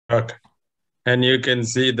Okay. And you can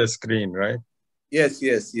see the screen, right? Yes.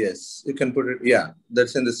 You can put it. Yeah,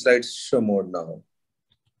 that's in the slideshow mode now.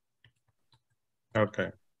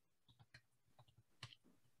 Okay.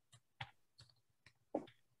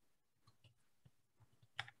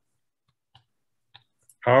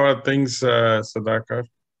 How are things, Sudhakar?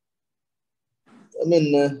 I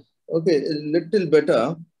mean, okay, a little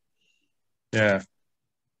better. Yeah.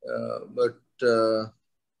 But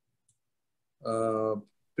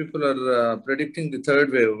people are predicting the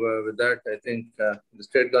third wave. With that, I think the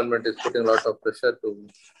state government is putting a lot of pressure to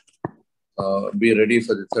be ready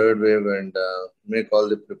for the third wave and make all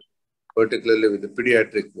the, particularly with the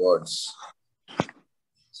pediatric wards.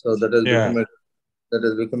 So that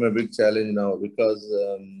has become a big challenge now because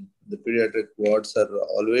the pediatric wards are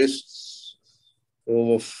always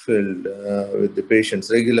overfilled with the patients,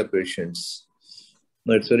 regular patients.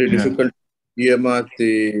 Now it's very difficult to earmark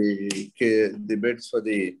the beds for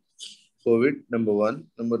the COVID, number one.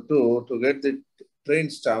 Number two, to get the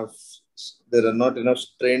trained staff, there are not enough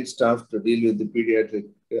trained staff to deal with the pediatric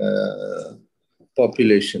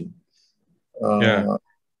population.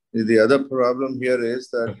 The other problem here is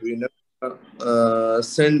that we never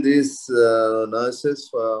send these nurses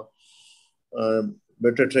for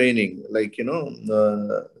better training, like,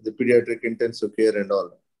 the pediatric intensive care and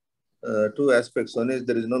all. Two aspects. One is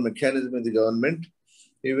there is no mechanism in the government.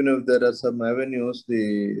 Even if there are some avenues,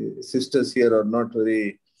 the sisters here are not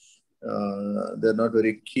very, they're not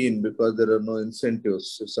very keen because there are no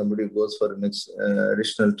incentives. If somebody goes for an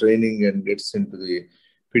additional training and gets into the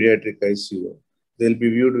pediatric ICU, they'll be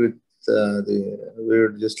viewed with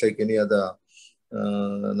just like any other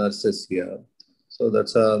nurses here. So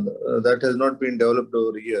that has not been developed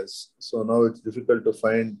over years. So now it's difficult to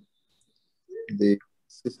find the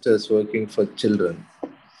sisters working for children.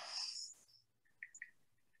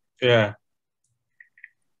 Yeah.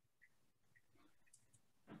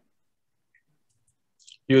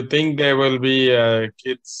 You think there will be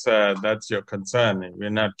kids? That's your concern. We're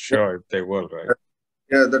not sure if they will, right?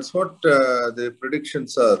 Yeah, that's what the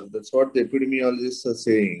predictions are. That's what the epidemiologists are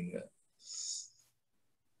saying.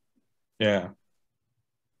 Yeah.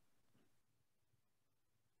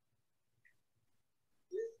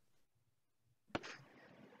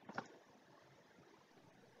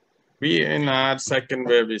 We, in our second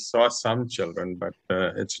wave, we saw some children, but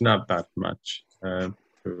it's not that much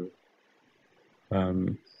to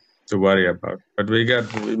worry about. But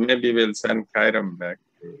maybe we'll send Kairam back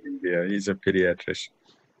to India. He's a pediatrician.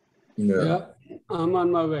 Yeah, I'm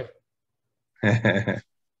on my way.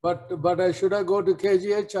 But should I go to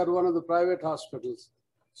KGH or one of the private hospitals?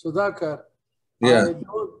 Sudhakar, yeah. I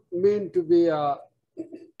don't mean to be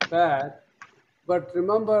bad, but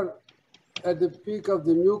remember at the peak of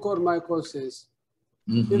the mucormycosis,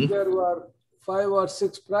 if there were 5 or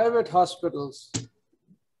 6 private hospitals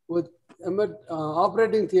with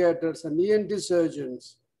operating theaters and ENT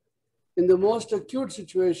surgeons, in the most acute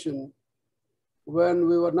situation, when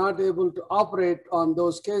we were not able to operate on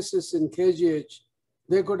those cases in KGH,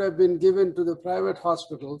 they could have been given to the private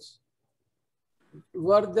hospitals.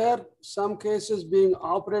 Were there some cases being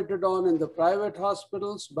operated on in the private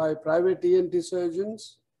hospitals by private ENT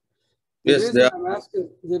surgeons? The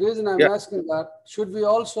reason I'm asking that, should we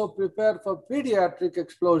also prepare for pediatric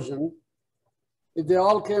explosion? If they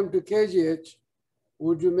all came to KGH,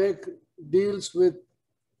 would you make deals with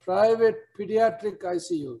private pediatric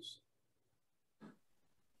ICUs?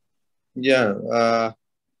 Yeah,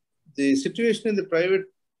 the situation in the private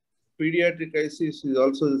pediatric ICUs is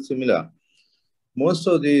also similar. Most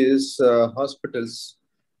of these hospitals,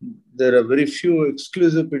 there are very few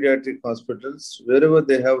exclusive pediatric hospitals. Wherever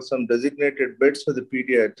they have some designated beds for the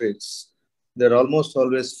pediatrics, they're almost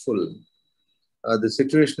always full. The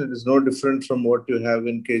situation is no different from what you have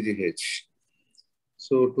in KGH.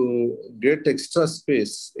 So to get extra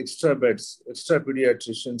space, extra beds, extra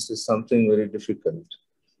pediatricians is something very difficult.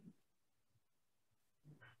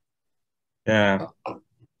 Yeah.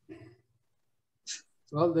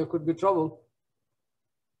 Well, there could be trouble.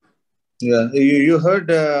 Yeah, you heard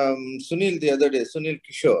Sunil the other day, Sunil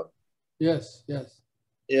Kishore. Yes.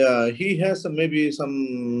 Yeah, he has maybe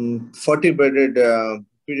some 40-bedded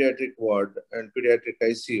pediatric ward and pediatric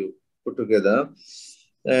ICU put together.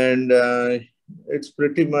 And it's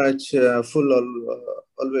pretty much full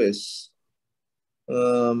always.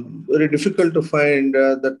 Very difficult to find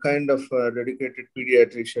that kind of dedicated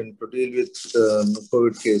pediatrician to deal with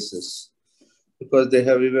COVID cases, because they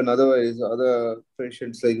have even other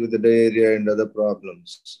patients like with the diarrhea and other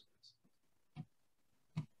problems.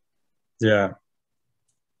 Yeah.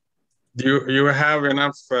 You have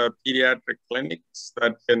enough pediatric clinics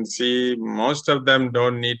that can see. Most of them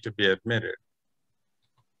don't need to be admitted.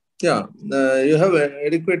 Yeah, you have an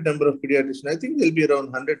adequate number of pediatricians. I think there'll be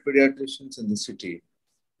around 100 pediatricians in the city.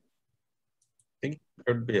 I think it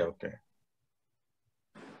could be okay.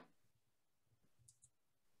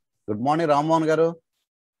 Good morning, Rammohan garu.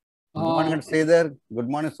 Good morning, Sridhar. Good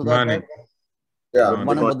morning, Sudhakar. Morning. Yeah, Good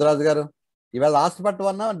morning, Mudraj garu. ఇవాళ last but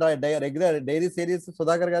one regular dairy series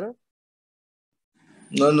Sudhakar గారు.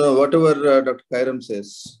 No, whatever Dr. Kairam says.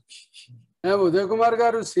 Uday Kumar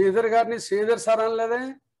గారు శ్రీధర్ గారిని Sridhar sir అనలేదే?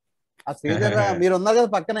 ఆ శ్రీధర్ మీరు ఉన్నారు కదా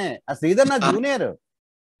పక్కనే. ఆ శ్రీధర్ నా జూనియర్.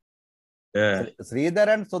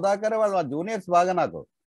 శ్రీధర్ అండ్ సుధాకర్ వాళ్ళ జూనియర్స్ బాగా నాకు.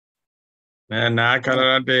 నాకు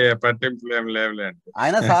అలాంటి పట్టింపులు ఏం లేవులేండి.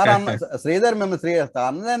 ఆయన సార్ అన్న శ్రీధర్ మేము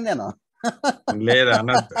అనలేను నేను. లేదు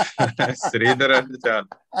అన్నట్టు శ్రీధర్ అంటే చాలు.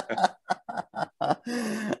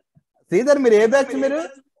 శ్రీధర్ మీరు ఏ బ్యాచ్? మీరు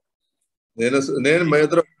నేను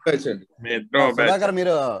సుధాకర్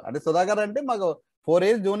మీరు అంటే సుధాకర్ అంటే మాకు 4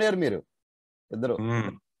 years జూనియర్ మీరు ఇద్దరు.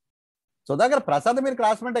 సుధాకర్ ప్రసాద్ మీరు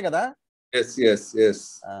క్లాస్మేటే కదా?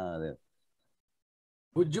 అదే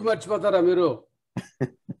బుజ్జి మర్చిపోతారా మీరు?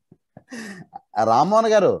 రామ్మోహన్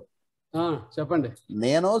గారు చెప్పండి.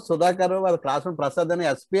 నేను సుధాకర్ వాళ్ళ క్లాస్మేట్ ప్రసాద్ అని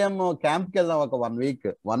SPM క్యాంప్కి వెళ్దాం ఒక 1 week.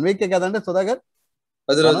 1 week కదండి Sudhakar?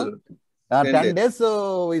 10 days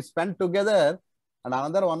we spent together and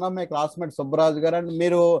another one of my classmates Subbaraju గారు అండ్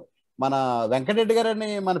మీరు మన వెంకటరెడ్డి గారు అని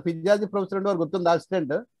మన ఫిజియాలజీ ప్రొఫెసర్ గారు గుర్తుందా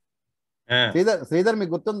అసిస్టెంట్? శ్రీధర్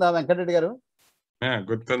మీకు గుర్తుందా వెంకటరెడ్డి గారు?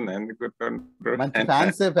 గుర్తుంది. ఎందుకు గుర్తుండ్రు? మంచి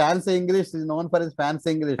fancy English, known for his fancy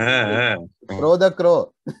English. Crow the crow.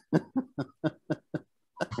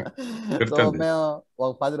 So మేము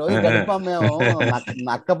ఒక 10 రోజులు గడిపాం మేము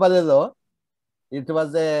నక్కపల్లిలో. It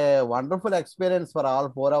was a wonderful experience for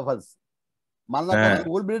all 4 of us. మన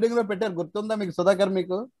స్కూల్ బిల్డింగ్ లో పెట్టారు, గుర్తుందా మీకు సుధాకర్?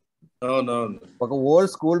 మీకు ఒక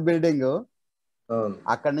ఓల్డ్ స్కూల్ బిల్డింగ్.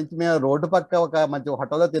 అక్కడ నుంచి మేము రోడ్డు పక్క ఒక మంచి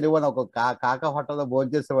హోటల్లో తిరిగిపోయాం. ఒక కాకా హోటల్లో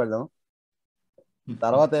భోజనం చేసేవాళ్ళం.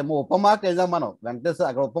 తర్వాత ఏమో ఉప్పమాకి వెళ్ళాం మనం. వెంకటేశ్వర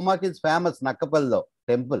అక్కడ ఉప్పమాకి is famous నక్కపల్లిలో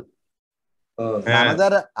temple.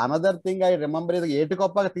 Another thing I remember ఇది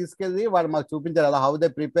ఏటికొప్పకి తీసుకెళ్ళి వాళ్ళు మాకు చూపించారు అలా హౌ దే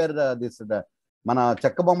ప్రిపేర్ దిస్. మన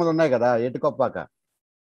చెక్క బొమ్మలు ఉన్నాయి కదా ఏటికొప్పాక.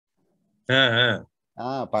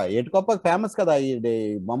 ఏటికొప్పకి ఫేమస్ కదా ఈ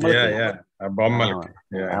బొమ్మలు.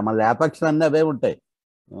 మన లేపక్షలు అన్నీ అవే ఉంటాయి.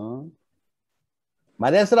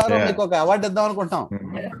 మహేశ్వరరావు మీకు ఒక అవార్డు ఇద్దాం అనుకుంటాం.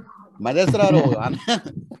 Maheswararao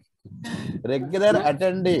regular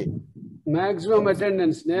అటెండీ, maximum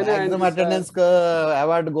attendance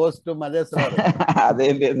award goes to Maheswararao.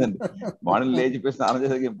 అదేం లేదండి, మార్నింగ్ లేచిపోయి స్నానం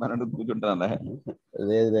చేసి కూర్చుంటాను.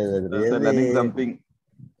 సంథింగ్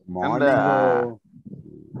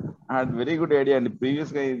వెరీ గుడ్ ఐడియా అండి.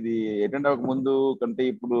 ప్రీవియస్ గా ఇది అటెండ్ అవ్వక ముందు కంటే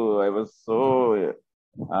ఇప్పుడు ఐ వాజ్ సో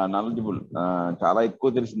నాలెడ్జబుల్. చాలా ఎక్కువ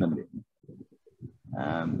తెలిసిందండి.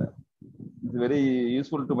 And it's very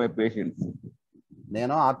useful to my patients.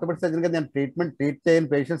 నేను ఆర్థోపెడిక్ సర్జన్ గా నేను ట్రీట్ చేయని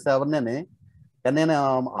పేషెంట్స్ ఎవరినని, కానీ నేను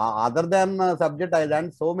other than subject I learn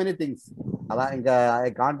so many things. అలా ఇంకా I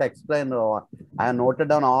can't explain. I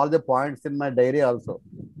noted down all the points in my dairy also.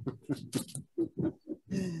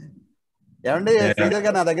 ఏమండి శ్రీధర్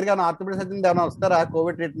గారు, నా దగ్గర ఆర్థోపెడిక్ సర్జన్ ఏమైనా వస్తారా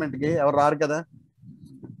కోవిడ్ ట్రీట్మెంట్ కి? ఎవరు రారు కదా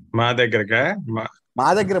మా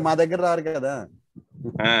దగ్గర రారు కదా.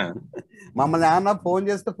 మమ్మల్ని ఏమన్నా ఫోన్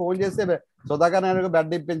చేస్తే సుధాకర్ గారికి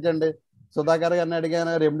బెడ్ ఇప్పించండి, సుధాకర్ గారిని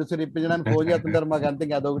అడిగాను రెమ్డెసివిర్ ఇప్పించడానికి ఫోన్ చేస్తుంటారు మాకు. అంతే,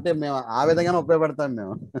 అదొకటే మేము ఆ విధంగానే ఉపయోగపడతాం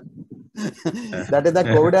మేము. That is the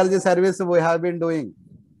కోవిడాలజీ service we have been doing.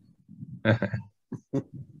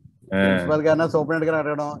 Principal గారినా superintendent గారిని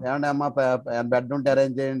అడగడం, ఏమండి అమ్మ బెడ్ ఉంటే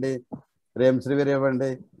అరేంజ్ చేయండి, రెమ్డెసివిర్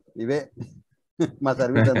ఇవ్వండి, ఇవే మా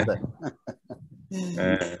సర్వీస్ అంతా.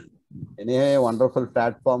 ఎనీవే వండర్ఫుల్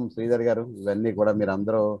ప్లాట్ఫామ్ శ్రీధర్ గారు. ఇవన్నీ కూడా మీరు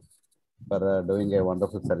అందరూ for doing a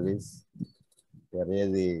wonderful service.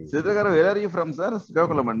 Sridhar గారు, where are you from sir?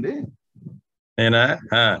 Srikakulam అండి. నేనా?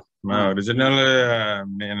 మా ఒరిజినల్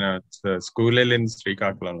నేను స్కూల్ వెళ్ళింది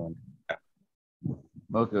శ్రీకాకుళంలో.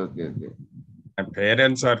 Okay okay okay. My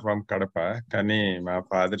parents are from Kadapa, కానీ మా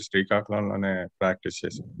ఫాదర్ శ్రీకాకుళంలోనే ప్రాక్టీస్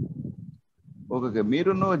చేశారు. ఓకే,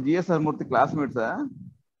 మీరు జిఎస్ఆర్ మూర్తి క్లాస్మేట్సా?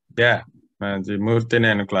 యా, మూర్తి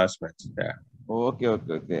నేను classmates. Okay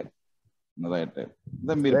okay okay, right right.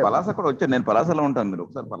 మీరు పలాస కూడా వచ్చారు. నేను పలాసలో ఉంటాను, మీరు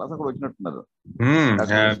ఒకసారి పలాస కూడా వచ్చినట్టున్నారు.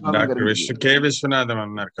 డాక్టర్ కె విశ్వనాథం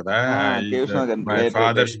అన్నారు కదా, మై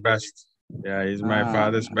ఫాదర్స్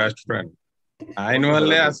బెస్ట్ ఫ్రెండ్. ఆయన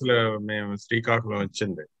వల్లే అసలు మేము శ్రీకాకుళం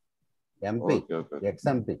వచ్చింది.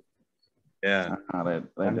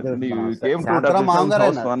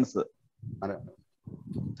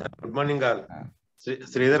 Good morning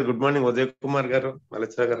Sridhar. Good morning Uday Kumar గారు,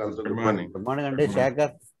 మలేశ్వర గారు. గుడ్ మార్నింగ్ అండి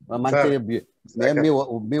శేఖర్. మంచి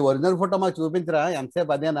మీ ఒరిజినల్ ఫోటో మాకు చూపించరా?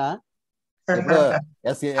 ఎంతసేపు అదేనా?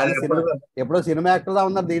 ఎప్పుడో సినిమా యాక్టర్ లా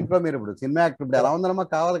ఉన్నారు దీంట్లో మీరు. ఇప్పుడు సినిమా యాక్టర్ ఇప్పుడు ఎలా ఉందని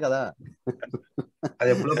మాకు కావాలి కదా. అది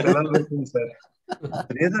ఎప్పుడో పిల్లలు పెట్టింది సార్.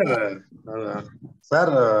 శ్రీధర్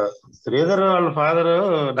సార్, శ్రీధర్ వాళ్ళ ఫాదర్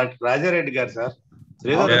డాక్టర్ రాజారెడ్డి గారు సార్.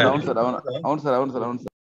 శ్రీధర్ అవును సార్, అవును సార్, అవును సార్, అవును సార్.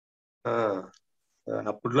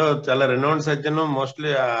 అప్పట్లో చాలా రెనౌండ్ సర్జన్,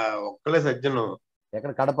 మోస్ట్లీ ఒక్కలే సర్జన్.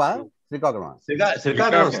 ఎక్కడ? Kadapa, Srikakulam?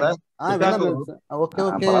 Srikakulam sir. Okay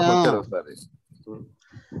okay.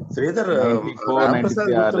 Sridhar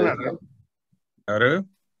Ramprasad గుర్తున్నాడు?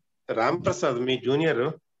 Ramprasad మీ జూనియర్.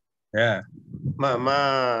 మా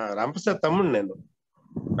రాంప్రసాద్ తమ్ముడు నేను.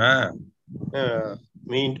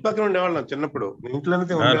 మీ ఇంటి పక్కన ఉండేవాళ్ళం చిన్నప్పుడు. మీ ఇంట్లోనే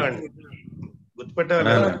ఉండేవాడిని.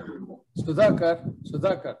 గుర్తుపెట్టేవాళ్ళు.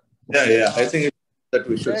 Sudhakar. Yeah. I think that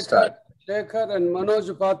we should start. Shekhar and Manoj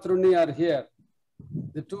Patruni are here.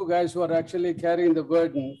 The two guys who are actually carrying the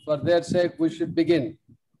burden. For their sake, we should begin.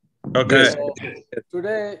 Okay. So,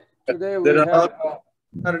 today we have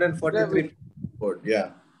 143 board. Yeah.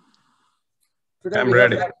 Today I'm we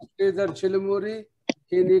ready. have Sridhar Chilamuri.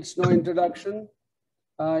 He needs no introduction.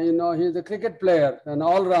 He's a cricket player, an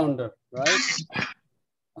all-rounder, right?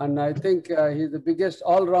 And I think he's the biggest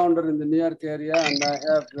all-rounder in the New York area. And I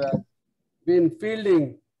have been fielding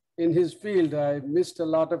in his field. I missed a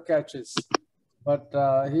lot of catches. But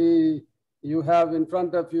you have in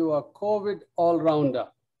front of you a COVID all-rounder.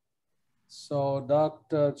 So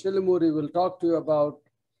Dr. Chilamuri will talk to you about,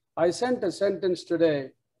 I sent a sentence today,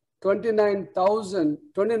 29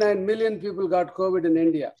 million people got COVID in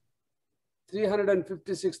India.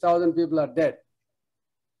 356,000 people are dead.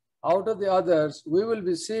 Out of the others, we will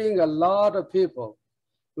be seeing a lot of people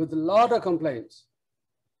with a lot of complaints.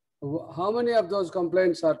 How many of those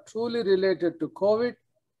complaints are truly related to COVID?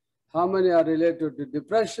 How many are related to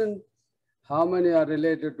depression? How many are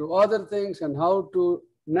related to other things? And how to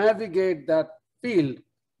navigate that field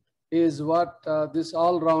is what this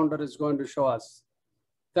all-rounder is going to show us.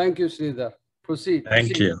 Thank you, Sridhar. Proceed.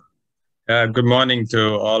 Thank you. Good morning to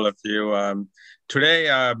all of you. Today,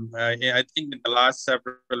 I think in the last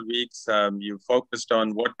several weeks, you focused on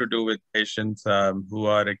what to do with patients who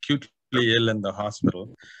are acutely ill in the hospital.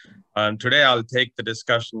 Today, I'll take the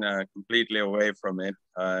discussion completely away from it,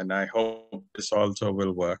 and I hope this also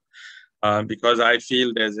will work. Because I feel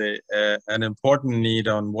there's an important need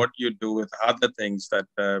on what you do with other things that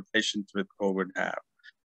patients with COVID have.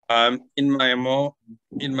 In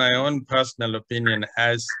my own personal opinion,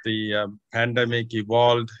 as the pandemic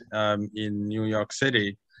evolved in New York City,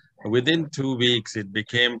 within 2 weeks, it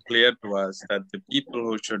became clear to us that the people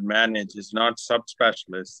who should manage is not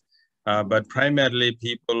subspecialists, but primarily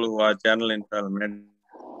people who are general internal medicine,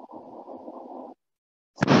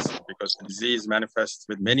 because the disease manifests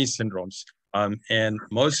with many syndromes. And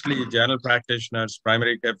mostly general practitioners,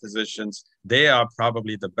 primary care physicians, they are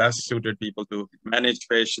probably the best suited people to manage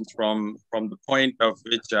patients from the point of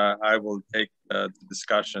which I will take the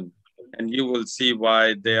discussion. And you will see why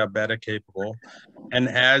they are better capable. And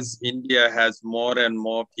as India has more and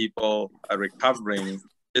more people recovering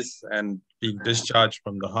and being discharged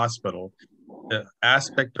from the hospital, the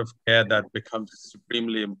aspect of care that becomes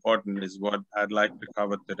supremely important is what I'd like to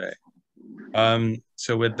cover today.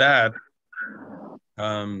 So with that,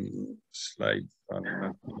 slides are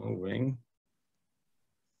not moving.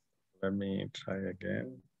 Let me try again.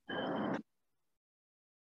 I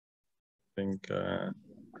think,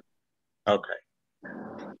 okay,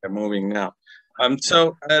 they're moving now. So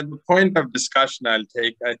the point of discussion I'll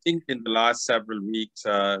take, I think in the last several weeks,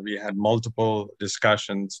 we had multiple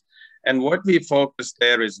discussions. And what we focused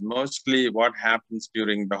there is mostly what happens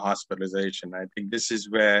during the hospitalization. I think this is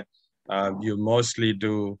where you mostly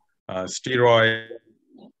do steroids,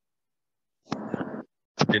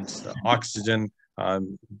 oxygen.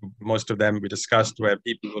 Most of them we discussed where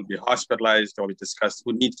people will be hospitalized, or we discussed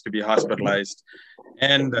who needs to be hospitalized.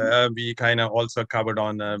 And we kind of also covered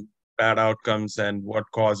on bad outcomes and what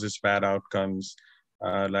causes bad outcomes,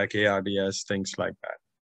 like ARDS, things like that.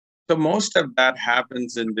 So most of that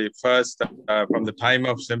happens in the first, from the time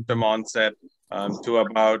of symptom onset to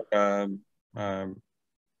about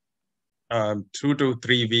 2 to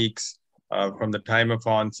 3 weeks from the time of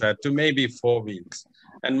onset to maybe 4 weeks.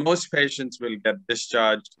 And most patients will get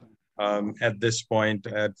discharged at this point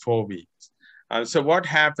at 4 weeks. So what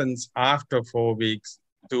happens after 4 weeks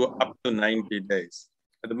to up to 90 days?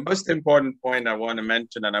 The most important point I want to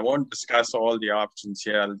mention, and I won't discuss all the options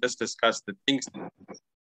here, I'll just discuss the things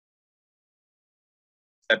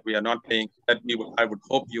that we are not paying, that I would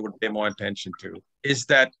hope you would pay more attention to, is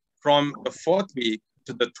that from the 4th week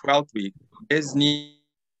to the 12th week, there's need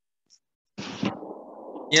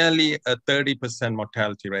nearly a 30%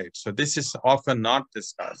 mortality rate. So this is often not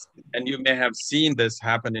discussed. And you may have seen this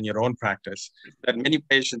happen in your own practice, that many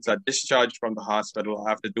patients are discharged from the hospital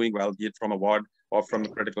after doing well, be it from a ward or from a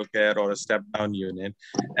critical care or a step-down unit.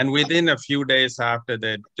 And within a few days after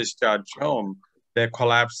they discharge home, they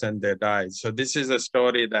collapse and they die. So this is a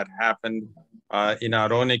story that happened in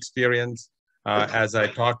our own experience. As I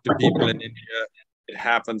talk to people in India, it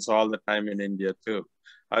happens all the time in India too.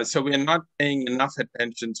 So we're not paying enough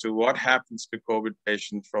attention to what happens to COVID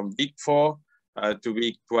patients from week 4 to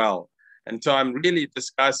week 12. And so I'm really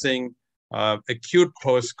discussing acute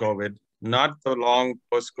post-COVID, not the long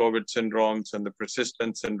post-COVID syndromes and the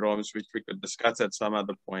persistent syndromes, which we could discuss at some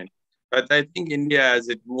other point. But I think India, as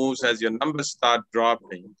it moves, as your numbers start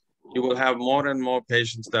dropping, you will have more and more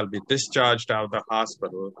patients that'll be discharged out of the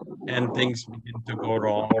hospital and things begin to go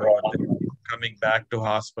wrong, or coming back to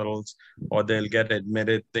hospitals, or they'll get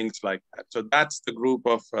admitted, things like that. So that's the group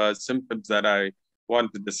of symptoms that I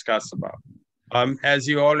want to discuss about. As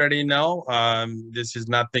you already know, this is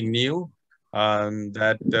nothing new,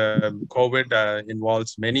 that COVID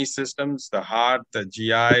involves many systems: the heart, the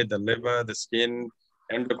GI, the liver, the skin,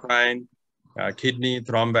 endocrine, kidney,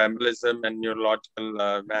 thromboembolism, and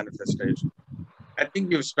neurological manifestation. I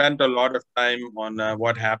think you've spent a lot of time on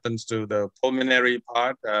what happens to the pulmonary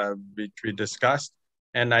part, which we discussed.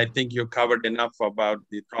 And I think you covered enough about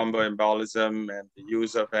the thromboembolism and the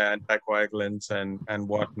use of anticoagulants and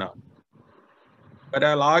whatnot. But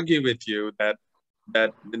I'll argue with you that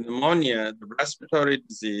the pneumonia, the respiratory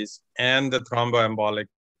disease, and the thromboembolic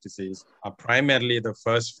disease are primarily the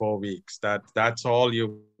first 4 weeks. That's all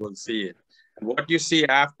you will see it. And what you see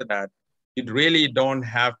after that, you really don't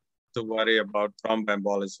have to worry about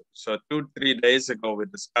thromboembolism. So 2-3 days ago, we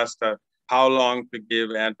discussed how long to give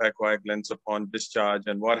anticoagulants upon discharge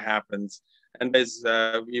and what happens. And as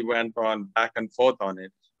we went on back and forth on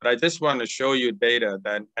it. But I just want to show you data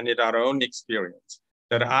that, and in our own experience,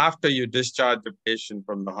 that after you discharge a patient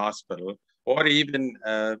from the hospital, or even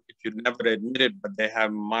if you're never admitted, but they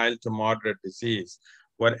have mild to moderate disease,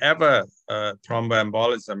 whatever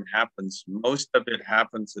thromboembolism happens, most of it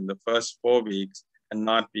happens in the first 4 weeks and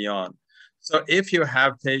not beyond. So if you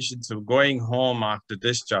have patients who are going home after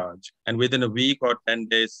discharge and within a week or 10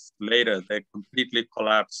 days later, they completely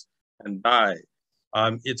collapse and die,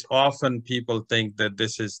 it's often people think that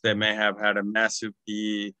they may have had a massive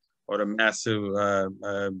PE or a massive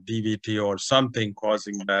DVT or something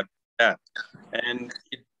causing that death. And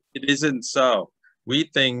it isn't so. We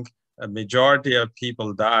think a majority of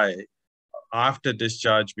people die after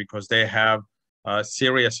discharge because they have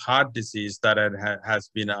serious heart disease that has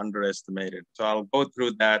been underestimated. So I'll go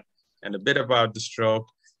through that and a bit about the stroke.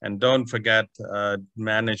 And don't forget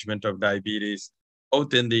management of diabetes,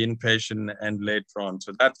 both in the inpatient and later on.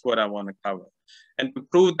 So that's what I want to cover. And to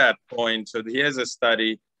prove that point, so here's a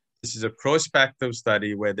study. This is a prospective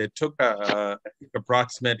study where they took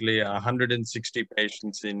approximately 160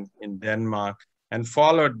 patients in Denmark and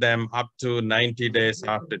followed them up to 90 days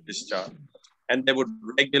after discharge. And they would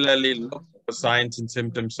regularly look for signs and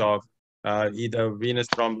symptoms of either venous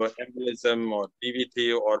thromboembolism or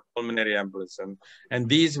DVT or pulmonary embolism. And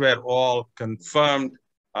these were all confirmed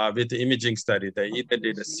with the imaging study. They either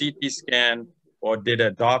did a CT scan or did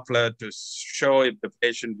a Doppler to show if the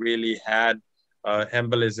patient really had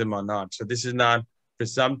embolism or not. So this is not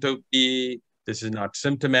presumptive PE, this is not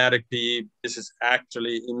symptomatic PE, this is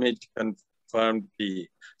actually image confirmed PE.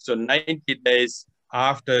 So 90 days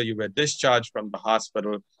after you were discharged from the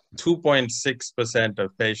hospital, 2.6%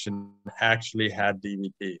 of patients actually had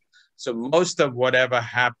DVT. So most of whatever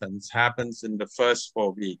happens in the first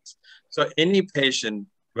 4 weeks. So any patient,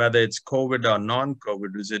 whether it's COVID or non-COVID,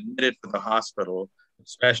 who's admitted to the hospital,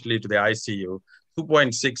 especially to the ICU,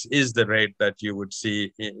 2.6 is the rate that you would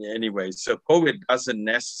see anyway. So COVID doesn't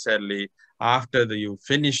necessarily, after you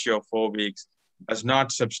finish your 4 weeks, does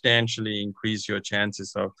not substantially increase your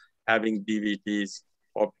chances of having DVTs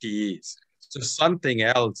or PEs. So something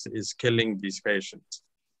else is killing these patients.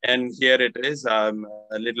 And here it is, a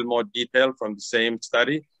little more detail from the same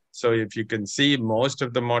study. So if you can see, most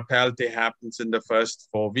of the mortality happens in the first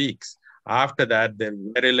 4 weeks. After that, there's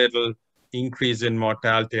very little increase in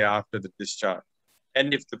mortality after the discharge.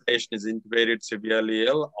 And if the patient is intubated severely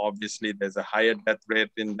ill, obviously there's a higher death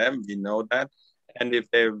rate in them, we know that. And if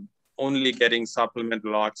they're only getting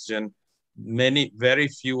supplemental oxygen, very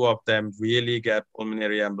few of them really get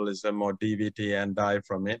pulmonary embolism or DVT and die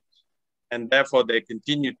from it. And therefore they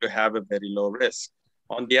continue to have a very low risk.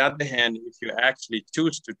 On the other hand, if you actually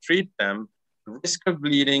choose to treat them, the risk of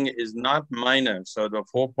bleeding is not minor. So the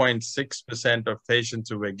 4.6% of patients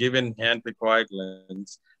who were given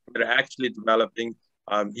anticoagulants were actually developing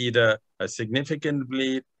either a significant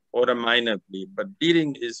bleed or a minor bleed. But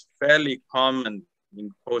bleeding is fairly common in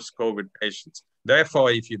post-COVID patients.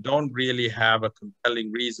 Therefore, if you don't really have a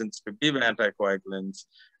compelling reasons to give anticoagulants,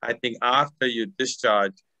 I think after you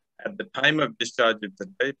discharge, at the time of discharge, if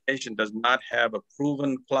the patient does not have a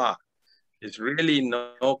proven clot, there's really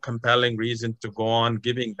no compelling reason to go on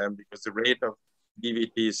giving them because the rate of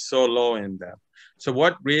DVT is so low in them. So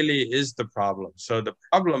what really is the problem? So the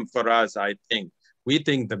problem for us, I think, we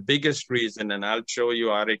think the biggest reason, and I'll show you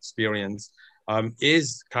our experience,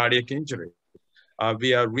 is cardiac injury.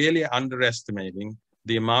 We are really underestimating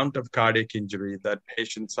the amount of cardiac injury that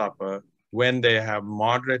patients suffer when they have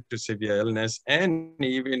moderate to severe illness and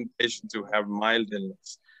even patients who have mild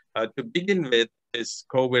illness. To begin with, this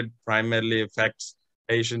COVID primarily affects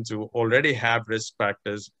patients who already have risk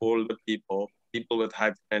factors, older people, people with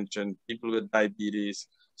hypertension, people with diabetes.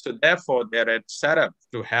 So therefore, they're set up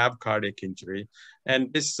to have cardiac injury.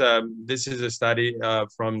 And this is a study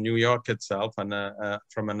from New York itself and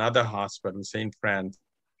from another hospital, St. Francis,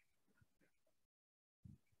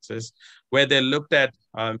 where they looked at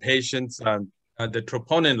patients, the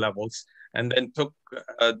troponin levels, and then took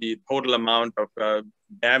the total amount of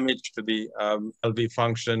damage to the LV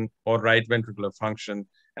function or right ventricular function.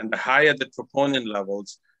 And the higher the troponin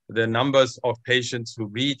levels, the numbers of patients who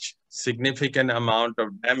reach significant amount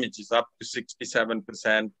of damage is up to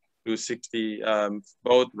 67% to 60,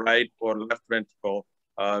 both right or left ventricle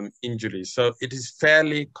injuries. So it is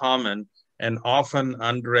fairly common and often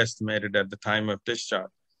underestimated at the time of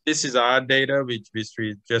discharge. This is our data, which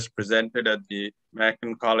we just presented at the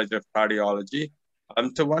American College of Cardiology.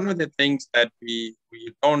 So one of the things that we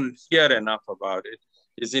don't hear enough about it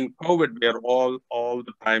is in COVID, we are all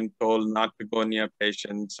the time told not to go near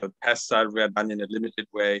patients. So tests were done in a limited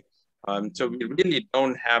way. So we really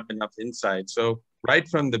don't have enough insight. So right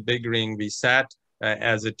from the beginning, we sat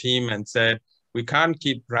as a team and said, we can't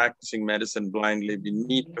keep practicing medicine blindly. We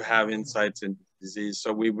need to have insights into disease.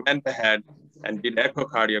 So we went ahead and did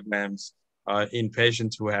echocardiograms in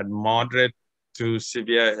patients who had moderate to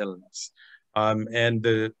severe illness. And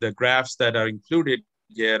the graphs that are included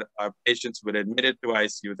here are patients who were admitted to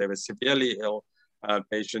ICU. They were severely ill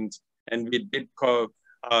patients. And we did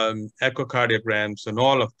echocardiograms on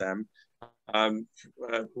all of them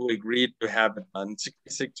who agreed to have it done.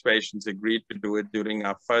 66 patients agreed to do it during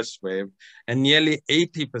our first wave. And nearly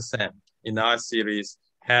 80% in our series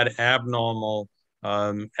had abnormal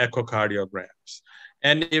echocardiograms.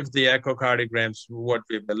 And if the echocardiograms, what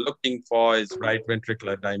we were looking for is right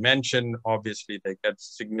ventricular dimension, obviously they get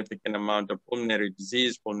significant amount of pulmonary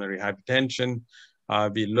disease, pulmonary hypertension.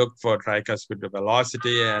 We look for tricuspid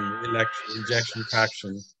velocity and ejection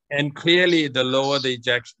fraction. And clearly the lower the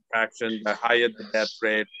ejection fraction, the higher the death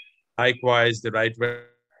rate. Likewise, the right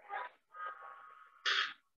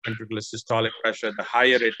ventricular systolic pressure, the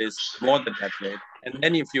higher it is, more the death rate. And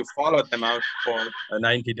then if you follow them out for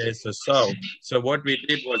 90 days or so. So what we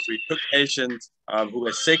did was we took patients who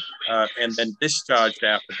were sick and then discharged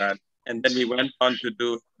after that. And then we went on to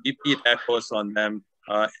do repeat echoes on them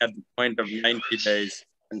at the point of 90 days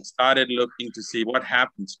and started looking to see what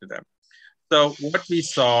happens to them. So what we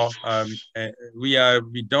saw,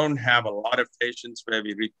 we don't have a lot of patients where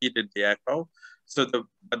we repeated the echo. So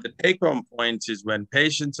but the take-home points is when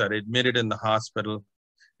patients are admitted in the hospital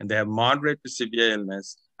and they have moderate to severe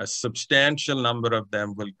illness, a substantial number of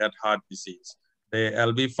them will get heart disease. The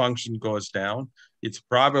LV function goes down. It's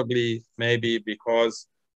probably maybe because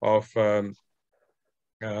of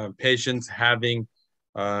patients having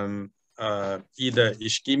either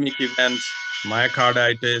ischemic events,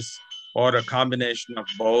 myocarditis, or a combination of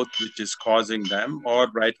both, which is causing them, or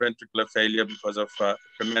right ventricular failure because of a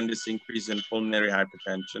tremendous increase in pulmonary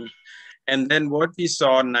hypertension. And then what we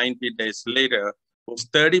saw 90 days later was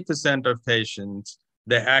 30% of patients,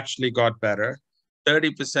 they actually got better.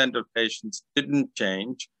 30% of patients didn't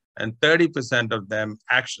change, and 30% of them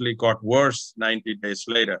actually got worse 90 days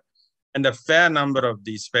later. And a fair number of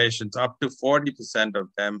these patients, up to 40% of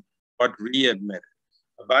them, got readmitted.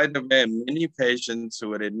 By the way, many patients who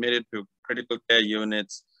were admitted to critical care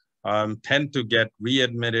units tend to get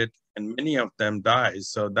readmitted, and many of them die.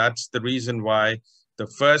 So that's the reason why the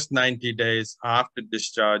first 90 days after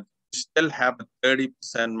discharge, we still have a 30%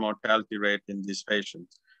 mortality rate in these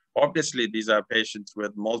patients. Obviously, these are patients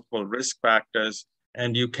with multiple risk factors,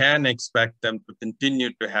 and you can expect them to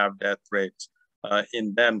continue to have death rates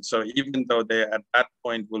in them. So even though they at that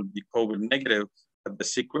point will be COVID negative, the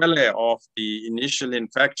sequelae of the initial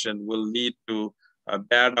infection will lead to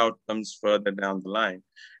bad outcomes further down the line.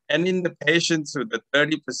 And in the patients with the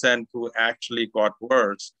 30% who actually got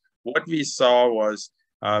worse, what we saw was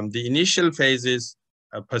the initial phases,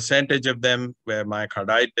 a percentage of them were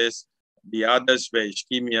myocarditis, the others were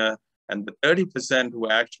ischemia, and the 30% who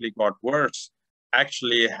actually got worse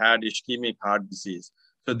actually had ischemic heart disease.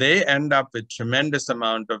 So they end up with tremendous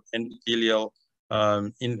amount of endothelial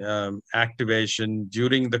activation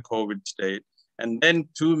during the COVID state. And then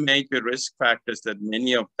two major risk factors that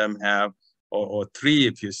many of them have, or three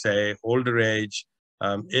if you say, older age,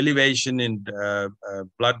 elevation in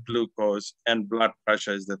blood glucose and blood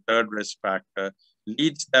pressure is the third risk factor,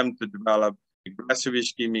 leads them to develop aggressive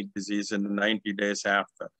ischemic disease in the 90 days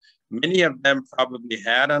after. Many of them probably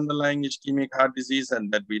had underlying ischemic heart disease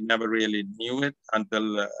and that we never really knew it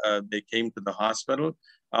until they came to the hospital.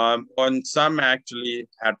 And some actually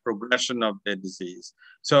had progression of their disease.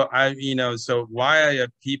 So so why are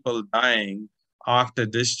people dying after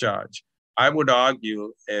discharge? I would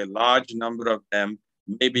argue a large number of them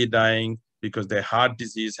may be dying because their heart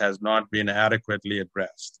disease has not been adequately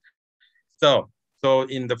addressed. So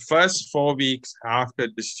in the first 4 weeks after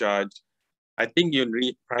discharge, I think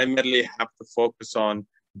you primarily have to focus on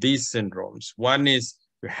these syndromes. One is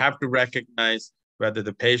you have to recognize whether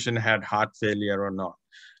the patient had heart failure or not.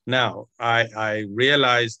 Now, I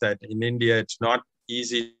realize that in India, it's not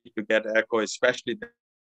easy to get echo, especially the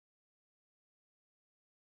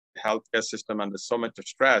healthcare system under so much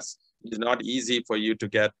stress. It's not easy for you to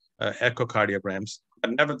get echocardiograms.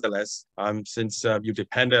 But nevertheless, since you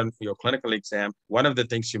depend on your clinical exam, one of the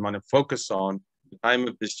things you want to focus on at the time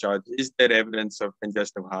of discharge is there evidence of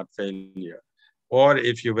congestive heart failure. Or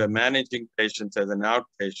if you were managing patients as an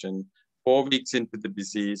outpatient, 4 weeks into the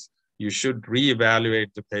disease, you should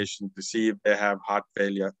reevaluate the patient to see if they have heart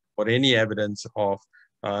failure or any evidence of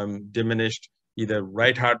diminished either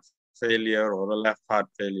right heart failure or a left heart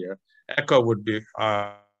failure. Echo would be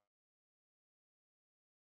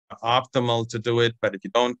optimal to do it, but if you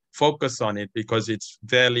don't, focus on it because it's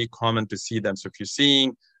fairly common to see them. So if you're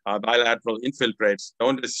seeing bilateral infiltrates,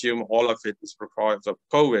 don't assume all of it is because of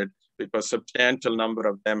COVID, because substantial number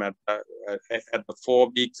of them at the 4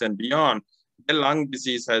 weeks and beyond, their lung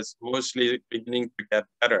disease has mostly beginning to get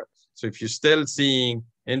better. So if you're still seeing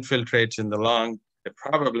infiltrates in the lung, it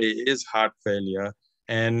probably is heart failure.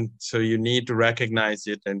 And so you need to recognize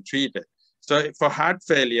it and treat it. So for heart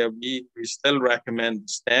failure, we still recommend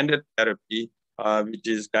standard therapy, which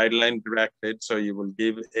is guideline directed. So you will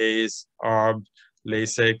give ACE, ARB,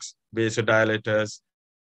 Lasix, vasodilators.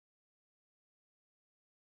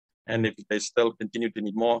 And if they still continue to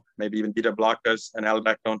need more, maybe even beta blockers and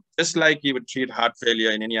aldactone, just like you would treat heart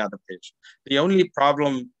failure in any other patient. The only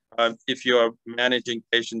problem if you're managing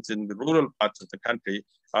patients in the rural parts of the country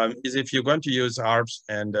is if you're going to use ARBs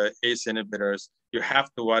and ACE inhibitors, you have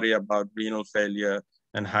to worry about renal failure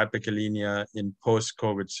and hyperkalemia in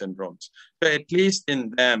post-COVID syndromes. So at least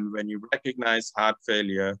in them, when you recognize heart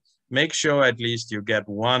failure, make sure at least you get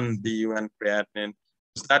one BUN creatinine.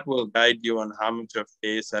 That will guide you on how much of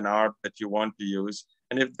ACE and ARB that you want to use.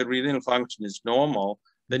 And if the renal function is normal,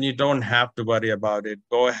 then you don't have to worry about it.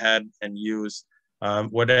 Go ahead and use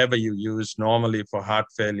whatever you use normally for heart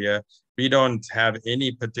failure. We don't have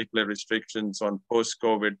any particular restrictions on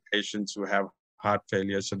post-COVID patients who have heart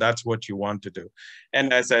failure. So that's what you want to do.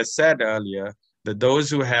 And as I said earlier, that those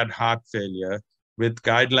who had heart failure with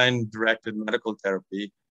guideline-directed medical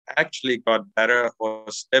therapy actually got better or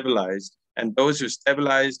stabilized. And those who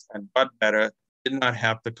stabilized and got better did not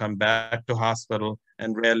have to come back to hospital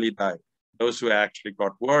and rarely died. Those who actually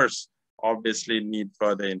got worse obviously need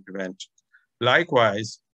further intervention.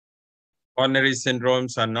 Likewise, coronary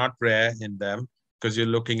syndromes are not rare in them because you're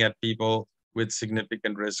looking at people with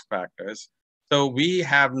significant risk factors. So we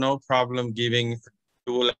have no problem giving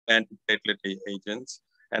dual antiplatelet agents,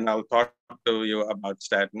 and I'll talk to you about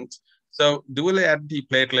statins. So dual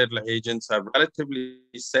antiplatelet agents are relatively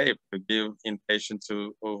safe to give in patients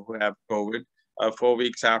who have COVID 4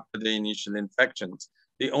 weeks after the initial infections.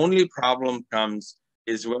 The only problem comes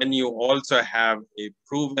is when you also have a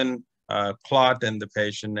proven clot in the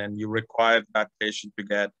patient and you require that patient to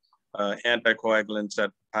get anticoagulants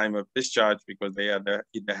at the time of discharge because they either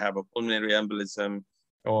have a pulmonary embolism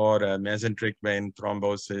or a mesenteric vein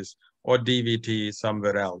thrombosis or DVT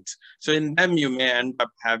somewhere else. So in them, you may end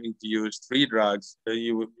up having to use 3 drugs. So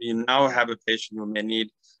you now have a patient who may need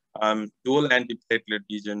dual antiplatelet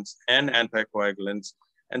agents and anticoagulants.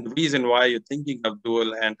 And the reason why you're thinking of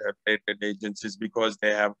dual antiplatelet agents is because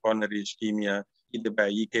they have coronary ischemia, either by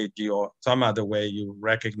EKG or some other way you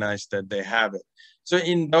recognize that they have it. So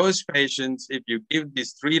in those patients, if you give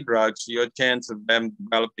these 3 drugs, your chance of them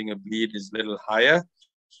developing a bleed is a little higher.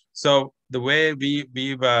 So the way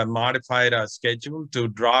we've modified our schedule to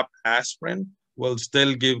drop aspirin will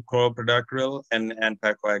still give chlorprotocol and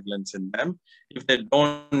anticoagulants in them. If they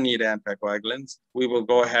don't need anticoagulants, we will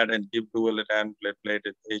go ahead and give dual platelet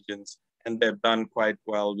agents, and they've done quite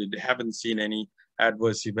well. We haven't seen any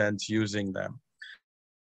adverse events using them.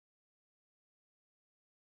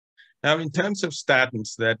 Now, in terms of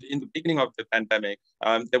statins, that in the beginning of the pandemic,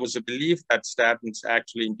 there was a belief that statins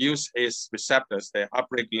actually induce ACE receptors, they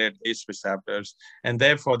upregulate ACE receptors, and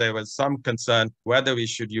therefore there was some concern whether we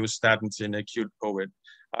should use statins in acute COVID.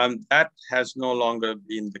 That has no longer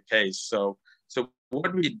been the case. So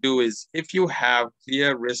what we do is, if you have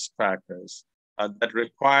clear risk factors that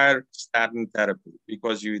require statin therapy,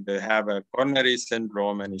 because you either have a coronary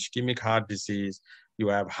syndrome and ischemic heart disease, you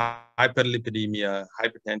have hyperlipidemia,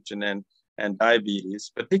 hypertension, and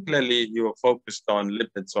diabetes. Particularly, you are focused on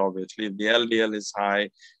lipids, obviously. If the LDL is high,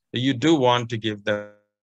 you do want to give them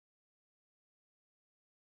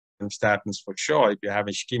statins for sure. If you have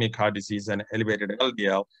ischemic heart disease and elevated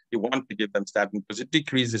LDL, you want to give them statin because it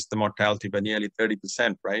decreases the mortality by nearly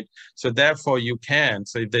 30%, right? So therefore you can.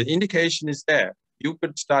 So if the indication is there, you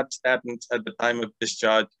could start statins at the time of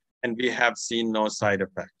discharge, and we have seen no side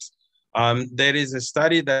effects. There is a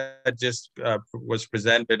study that just was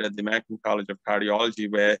presented at the American College of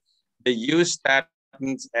Cardiology where they use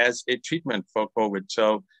statins as a treatment for COVID.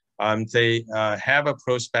 So they have a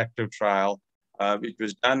prospective trial, which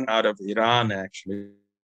was done out of Iran, actually,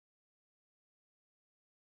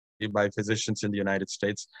 by physicians in the United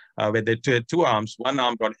States, where they took two arms. One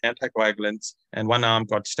arm got anticoagulants and one arm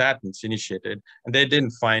got statins initiated, and they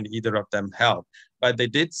didn't find either of them help. But they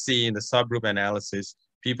did see in the subgroup analysis,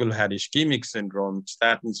 people who had ischemic syndrome,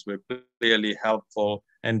 statins were clearly helpful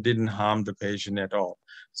and didn't harm the patient at all.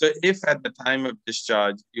 So if at the time of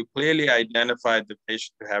discharge, you clearly identified the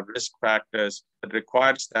patient to have risk factors that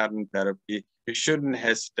require statin therapy, you shouldn't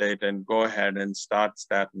hesitate and go ahead and start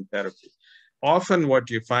statin therapy. Often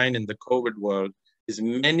what you find in the COVID world is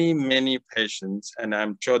many, many patients, and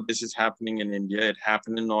I'm sure this is happening in India, it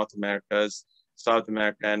happened in North America, South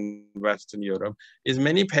America, and Western Europe, is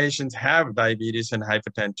many patients have diabetes and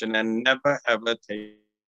hypertension and never ever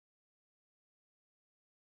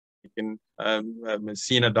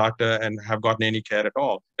seen a doctor and have gotten any care at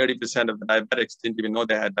all. 30% of the diabetics didn't even know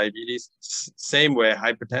they had diabetes. Same way,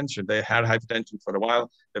 hypertension. They had hypertension for a while,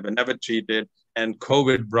 they were never treated, and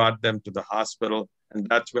COVID brought them to the hospital, and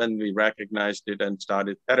that's when we recognized it and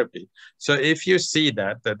started therapy. So if you see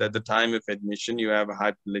that at the time of admission, you have a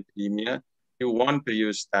hyperlipidemia, you want to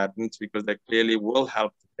use statins because they clearly will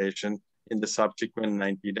help the patient in the subsequent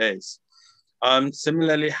 90 days.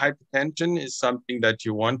 Similarly, hypertension is something that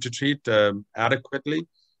you want to treat adequately,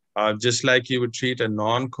 just like you would treat a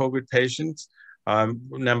non-COVID patient.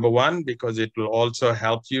 Number one, because it will also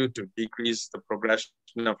help you to decrease the progression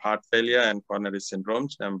of heart failure and coronary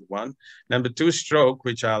syndromes, number one. Number two, stroke,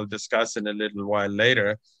 which I'll discuss in a little while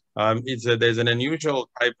later, is that there's an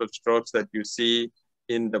unusual type of strokes that you see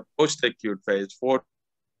in the post-acute phase, 4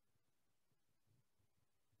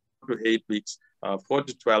 to 8 weeks, 4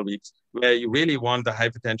 to 12 weeks, where you really want the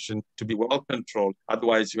hypertension to be well controlled.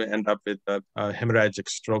 Otherwise, you end up with hemorrhagic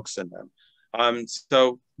strokes in them.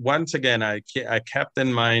 So once again, I kept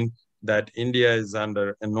in mind that India is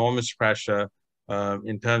under enormous pressure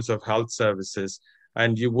in terms of health services,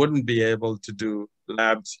 and you wouldn't be able to do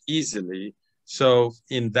labs easily. So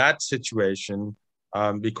in that situation,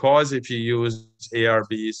 because if you use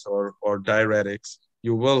ARBs or diuretics,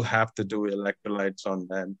 you will have to do electrolytes on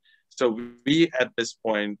them. So we, at this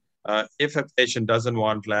point, if a patient doesn't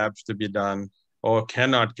want labs to be done or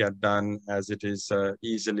cannot get done as it is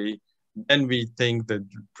easily, then we think the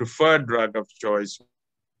preferred drug of choice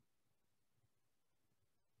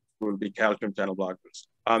will be calcium channel blockers.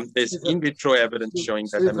 There's in vitro evidence showing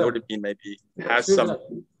that amlodipine maybe has some,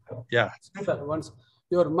 yeah. Once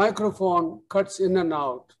your microphone cuts in and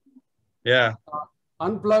out. Yeah.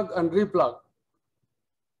 Unplug and replug.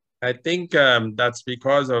 I think that's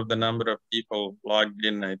because of the number of people logged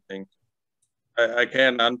in, I think. I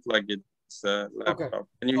can't unplug it, laptop. Okay.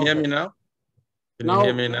 Can you hear me now? Can you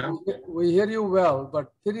hear me now? We hear you well,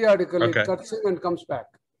 but periodically it cuts in and comes back.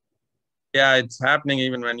 Yeah, it's happening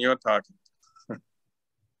even when you're talking.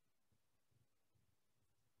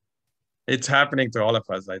 It's happening to all of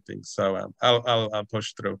us, I think. So I'll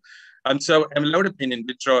push through. So amlodipine in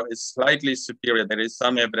vitro is slightly superior. There is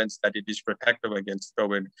some evidence that it is protective against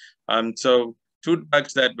COVID. So two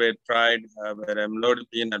drugs that were tried were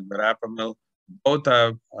amlodipine and verapamil. Both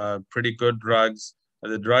are pretty good drugs.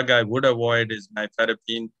 The drug I would avoid is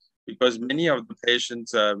nifedipine because many of the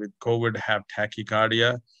patients with COVID have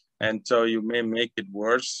tachycardia, and so you may make it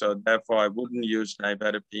worse. So therefore, I wouldn't use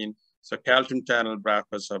nifedipine. So calcium channel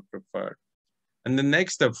blockers are preferred. And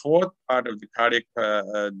the fourth part of the cardiac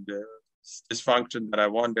dysfunction that I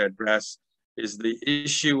want to address is the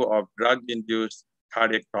issue of drug-induced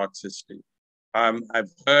cardiac toxicity.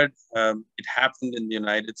 I've heard it happened in the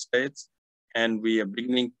United States, and we are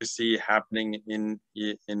beginning to see it happening in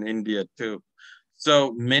India too.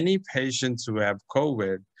 So many patients who have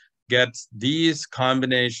COVID get these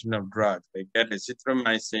combination of drugs. They get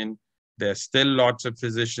azithromycin. There's still lots of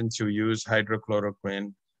physicians who use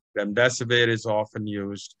hydrochloroquine. Remdesivir is often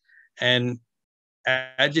used. And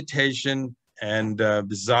agitation and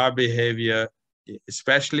bizarre behavior,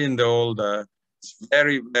 especially in the older, it's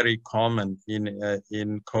very, very common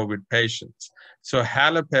in COVID patients. So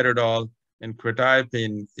haloperidol and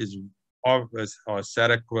quetiapine is, or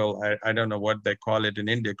Seroquel, I don't know what they call it in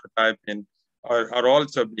India, quetiapine, are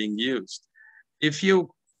also being used. If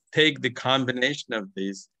you take the combination of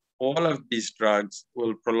these, all of these drugs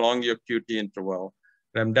will prolong your QT interval.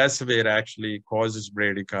 Remdesivir actually causes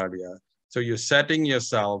bradycardia. So you're setting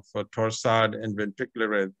yourself for torsade and ventricular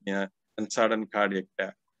arrhythmia and sudden cardiac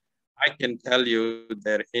death. I can tell you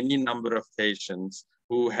there are any number of patients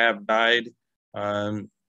who have died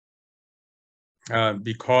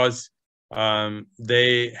because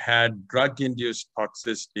they had drug-induced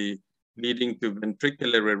toxicity leading to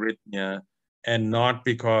ventricular arrhythmia and not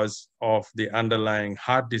because of the underlying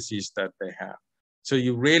heart disease that they have. So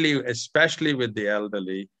you really, especially with the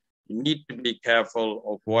elderly, you need to be careful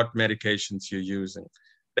of what medications you're using.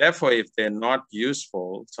 Therefore, if they're not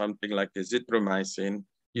useful, something like azithromycin,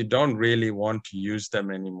 you don't really want to use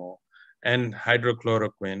them anymore. And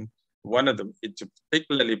hydrochloroquine, it's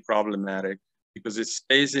particularly problematic because it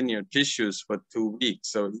stays in your tissues for 2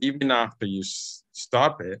 weeks. So even after you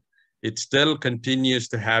stop it, it still continues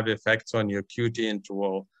to have effects on your QT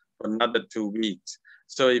interval for another 2 weeks.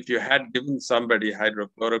 So if you had given somebody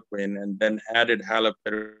hydrochloroquine and then added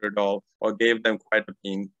haloperidol or gave them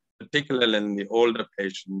quetiapine, particularly in the older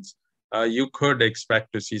patients, you could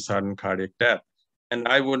expect to see sudden cardiac death. And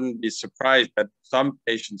I wouldn't be surprised that some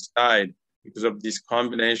patients died because of this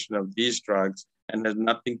combination of these drugs and has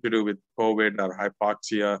nothing to do with COVID or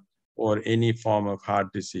hypoxia or any form of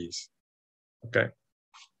heart disease. Okay.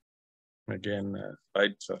 Again,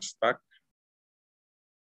 slides are stuck.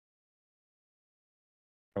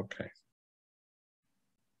 Okay.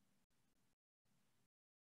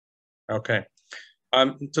 Okay.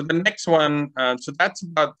 So the next one, so that's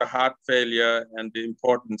about the heart failure and the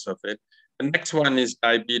importance of it. The next one is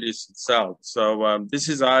diabetes itself. So this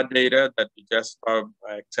is our data that we just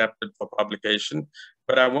accepted for publication,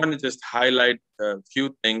 but I want to just highlight a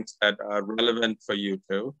few things that are relevant for you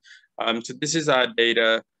too. So this is our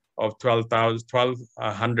data of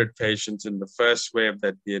 1,200 patients in the first wave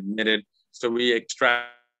that we admitted. So we extracted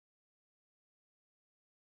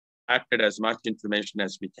as much information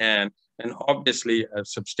as we can, and obviously a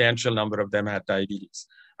substantial number of them had diabetes.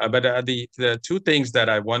 But the two things that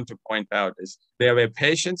I want to point out is there were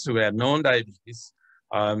patients who had known diabetes,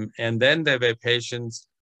 and then there were patients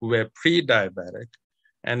who were pre-diabetic,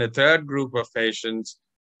 and a third group of patients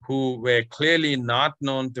who were clearly not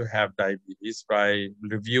known to have diabetes by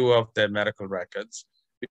review of their medical records.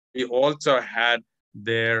 We also had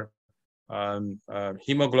their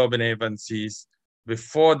hemoglobin A1Cs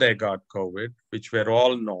before they got COVID, which were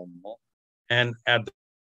all normal. And at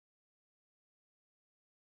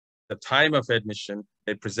the time of admission,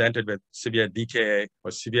 they presented with severe DKA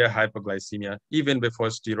or severe hypoglycemia, even before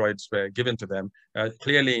steroids were given to them,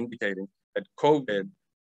 clearly indicating that COVID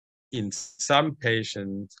in some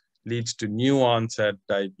patients leads to new onset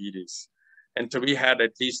diabetes. And so we had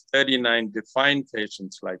at least 39 defined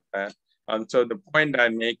patients like that. So the point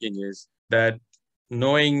I'm making is that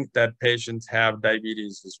knowing that patients have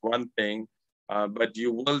diabetes is one thing, but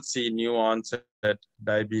you will see new onset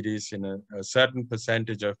diabetes in a certain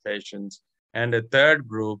percentage of patients. And a third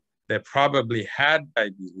group, they probably had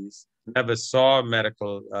diabetes, never sought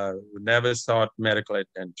medical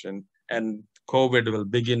attention, and COVID will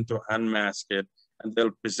begin to unmask it, and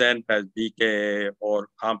they'll present as DKA or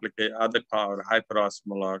complicate other or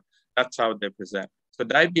hyperosmolar. That's how they present. So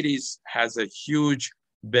diabetes has a huge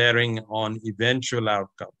bearing on eventual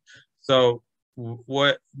outcome. So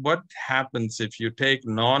what happens if you take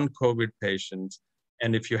non-COVID patients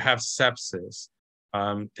and if you have sepsis,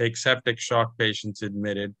 take septic shock patients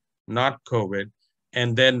admitted, not COVID,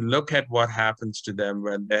 and then look at what happens to them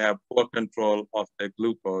when they have poor control of their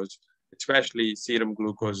glucose, especially serum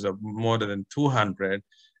glucose of more than 200,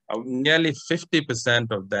 nearly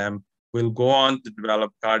 50% of them will go on to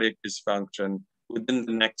develop cardiac dysfunction within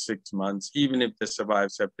the next 6 months, even if they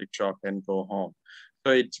survive septic shock and go home.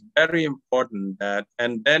 So it's very important that,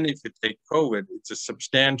 and then if you take COVID, it's a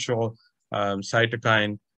substantial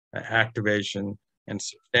cytokine activation, and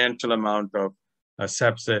substantial amount of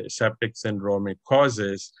septic syndrome it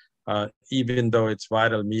causes, even though it's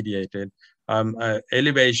viral mediated.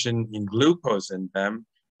 Elevation in glucose in them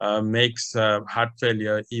makes heart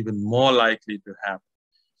failure even more likely to happen.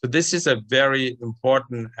 So this is a very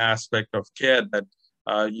important aspect of care that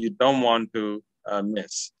you don't want to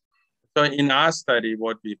miss. So in our study,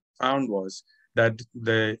 what we found was that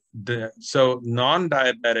so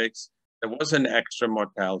non-diabetics, there was an extra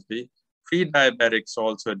mortality. Pre-diabetics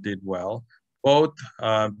also did well, both,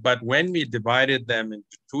 but when we divided them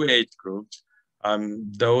into two age groups,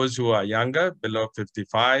 those who are younger, below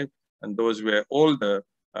 55, and those who are older,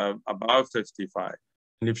 above 55.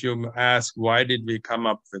 And if you ask, why did we come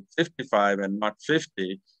up with 55 and not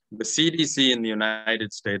 50? The CDC in the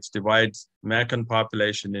United States divides American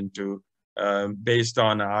population into, based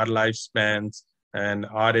on our lifespans and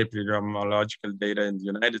our epidemiological data in the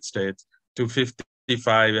United States, to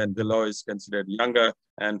 55 and below is considered younger,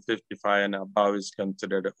 and 55 and above is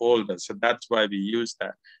considered older. So that's why we use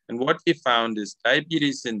that. And what we found is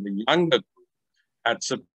diabetes in the younger group had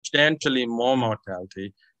substantially more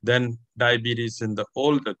mortality than diabetes in the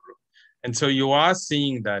older group. And so you are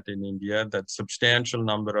seeing that in India, that substantial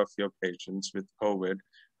number of your patients with COVID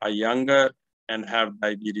are younger and have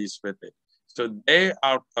diabetes with it. So their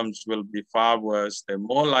outcomes will be far worse. They're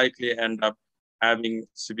more likely to end up having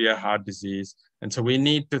severe heart disease. And so we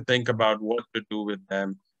need to think about what to do with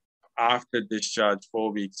them after discharge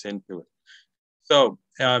 4 weeks into it. So,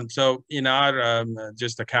 so in our,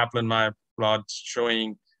 just a Kaplan-Meier plot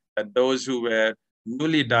showing that those who were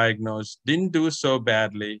newly diagnosed didn't do so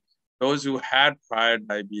badly. Those who had prior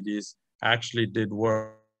diabetes actually did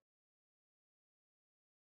worse.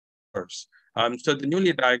 So the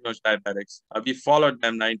newly diagnosed diabetics, we followed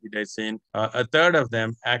them 90 days in. A third of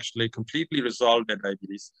them actually completely resolved their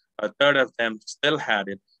diabetes. A third of them still had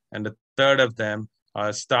it. And a third of them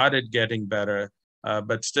started getting better,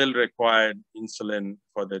 but still required insulin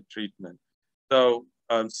for their treatment. So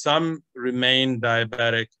some remain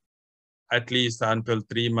diabetic at least until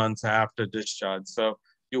 3 months after discharge. So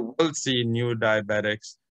you will see new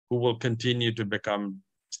diabetics who will continue to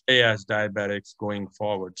stay as diabetics going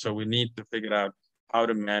forward. So we need to figure out how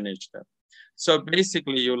to manage them. So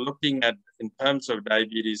basically you're looking at, in terms of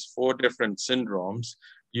diabetes, 4 different syndromes.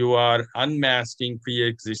 You are unmasking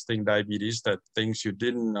pre-existing diabetes, that things you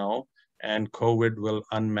didn't know, and COVID will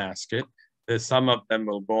unmask it. Some of them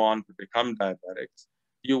will go on to become diabetics.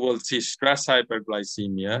 You will see stress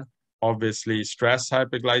hyperglycemia, obviously stress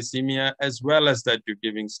hyperglycemia, as well as that you're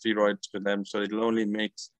giving steroids to them, so it'll only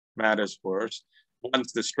make matters worse.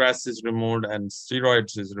 Once the stress is removed and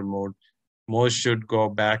steroids is removed, most should go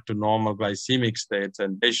back to normal glycemic states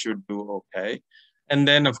and they should do okay. And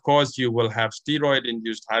then of course you will have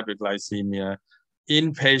steroid-induced hyperglycemia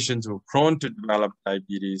in patients who are prone to develop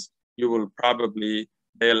diabetes.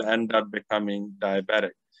 They'll end up becoming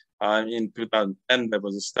diabetic. In 2010, there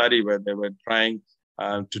was a study where they were trying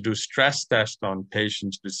to do stress tests on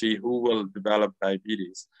patients to see who will develop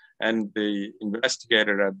diabetes. And the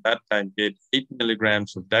investigator at that time gave 8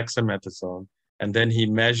 milligrams of dexamethasone, and then he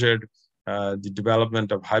measured the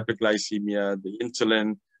development of hyperglycemia, the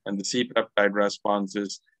insulin, and the C-peptide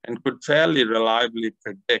responses, and could fairly reliably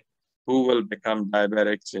predict who will become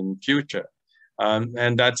diabetics in future.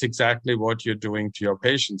 And that's exactly what you're doing to your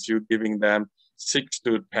patients. You're giving them 6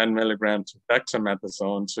 to 10 milligrams of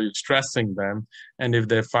dexamethasone, so you're stressing them. And if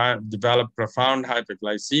they develop profound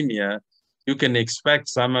hyperglycemia, you can expect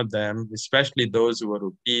some of them, especially those who are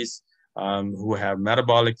obese, who have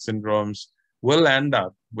metabolic syndromes, will end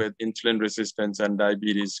up with insulin resistance and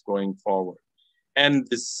diabetes going forward. And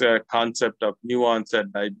this concept of new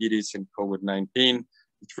onset diabetes in COVID-19,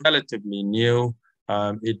 it's relatively new.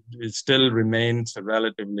 It still remains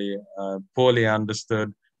relatively poorly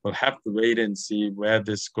understood. We'll have to wait and see where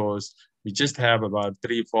this goes. We just have about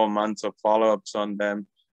 3-4 months of follow-ups on them.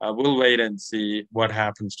 We'll wait and see what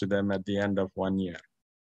happens to them at the end of 1 year.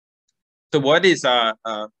 So what is our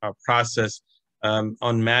process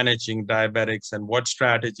on managing diabetics, and what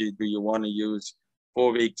strategy do you want to use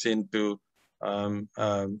 4 weeks into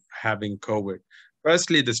having COVID?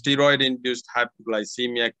 Firstly, the steroid-induced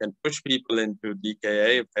hypoglycemia can push people into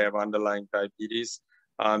DKA if they have underlying diabetes.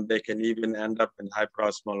 They can even end up in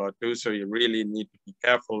hyperosmolar 2, so you really need to be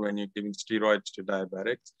careful when you're giving steroids to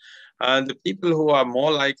diabetics. The people who are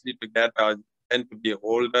more likely to get tend to be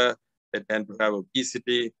older, they tend to have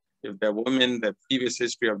obesity. If they're women, their previous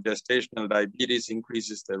history of gestational diabetes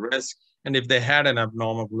increases the risk. And if they had an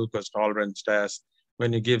abnormal glucose tolerance test,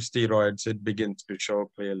 when you give steroids, it begins to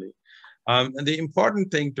show clearly. And the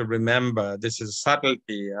important thing to remember, this is a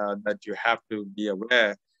subtlety that you have to be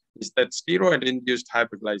aware, is that steroid-induced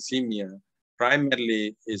hyperglycemia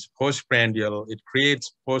primarily is postprandial. It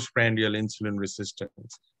creates postprandial insulin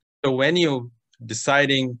resistance. So when you're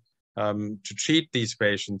deciding to treat these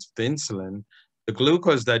patients with insulin, the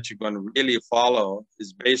glucose that you're going to really follow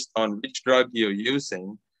is based on which drug you're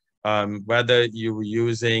using, whether you're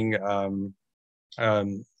using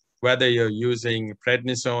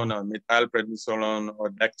prednisone or methylprednisolone or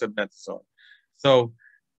dexamethasone. So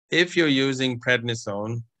if you're using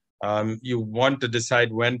prednisone, you want to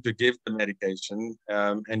decide when to give the medication,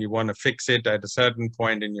 and you want to fix it at a certain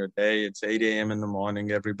point in your day. It's 8 a.m. in the morning,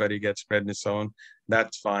 everybody gets prednisone,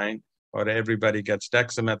 that's fine. Or everybody gets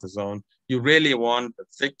dexamethasone. You really want a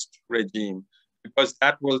fixed regime, because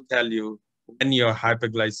that will tell you when your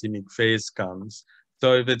hyperglycemic phase comes.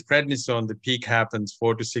 So with prednisone, the peak happens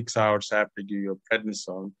 4 to 6 hours after you do your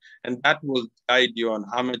prednisone, and that will guide you on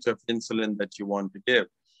how much of insulin that you want to give.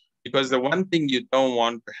 Because the one thing you don't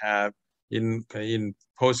want to have in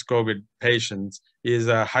post-COVID patients is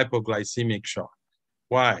a hypoglycemic shock.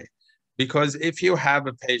 Why? Because if you have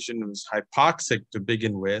a patient who's hypoxic to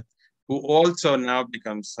begin with, who also now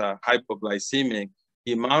becomes hypoglycemic,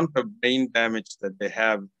 the amount of brain damage that they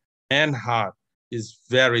have and heart is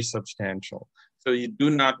very substantial. So you do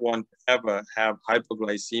not want to ever have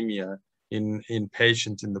hypoglycemia in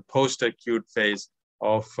patients in the post-acute phase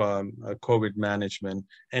of COVID management.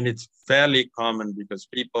 And it's fairly common because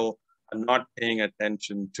people are not paying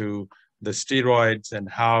attention to the steroids and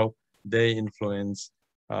how they influence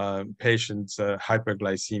patients'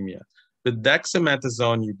 hyperglycemia. With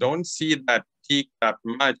dexamethasone, you don't see that peak that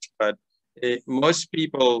much, but most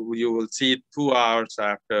people, you will see it 2 hours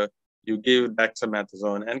after you give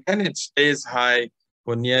dexamethasone, and then it stays high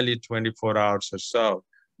for nearly 24 hours or so.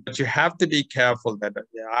 But you have to be careful that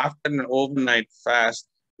after an overnight fast,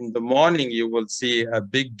 in the morning, you will see a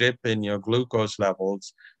big dip in your glucose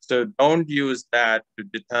levels. So don't use that to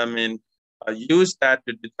determine,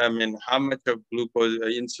 how much of glucose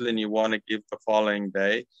insulin you want to give the following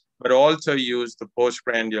day, but also use the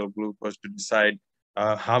postprandial glucose to decide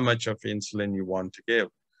how much of insulin you want to give.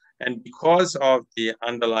 And because of the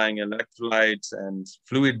underlying electrolytes and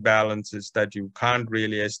fluid balances that you can't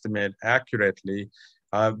really estimate accurately,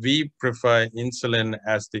 we prefer insulin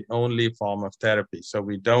as the only form of therapy. So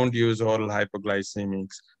we don't use oral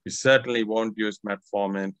hypoglycemics. We certainly won't use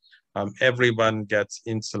metformin. Everyone gets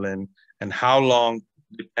insulin, and how long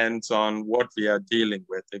depends on what we are dealing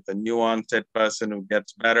with. If a new onset person who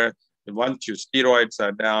gets better, once your steroids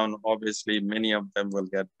are down, obviously many of them will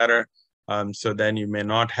get better. So then you may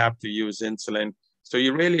not have to use insulin. So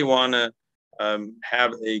you really want to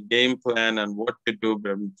have a game plan on what to do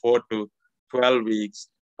from 4 to 12 weeks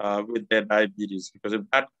with their diabetes, because if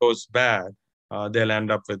that goes bad, they'll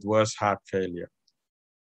end up with worse heart failure.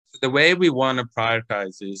 So the way we want to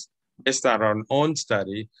prioritize is based on our own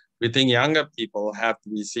study. We think younger people have to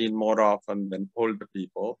be seen more often than older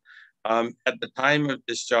people. At the time of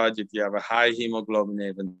discharge, if you have a high hemoglobin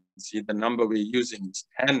A1C, the number we're using is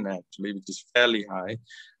 10 actually, which is fairly high.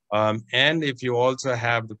 And if you also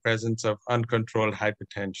have the presence of uncontrolled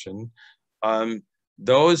hypertension,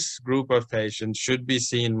 those group of patients should be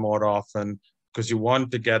seen more often, because you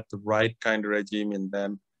want to get the right kind of regime in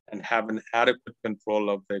them and have an adequate control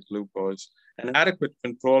of their glucose. An adequate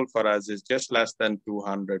control for us is just less than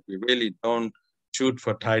 200. We really don't shoot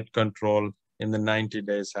for tight control in the 90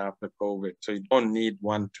 days after COVID. So you don't need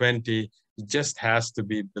 120. It just has to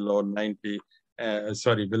be below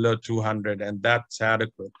below 200, and that's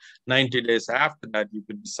adequate. 90 days after that, you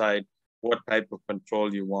could decide what type of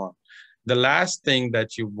control you want. The last thing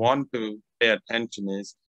that you want to pay attention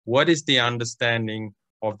is, what is the understanding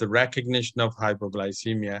of the recognition of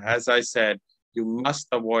hypoglycemia? As I said, you must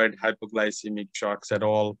avoid hypoglycemic shocks at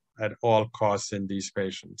all costs in these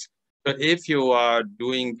patients. So if you are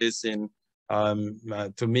doing this in,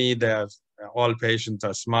 to me, all patients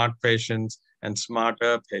are smart patients and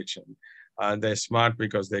smarter patients. They're smart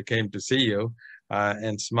because they came to see you,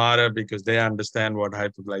 and smarter because they understand what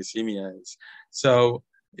hypoglycemia is. So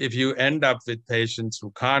if you end up with patients who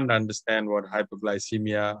can't understand what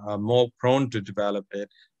hypoglycemia, are more prone to develop it,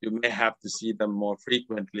 you may have to see them more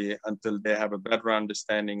frequently until they have a better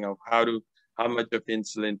understanding of how much of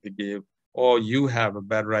insulin to give, or you have a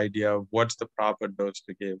better idea of what's the proper dose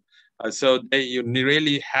to give. So you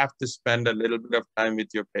really have to spend a little bit of time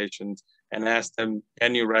with your patients and ask them,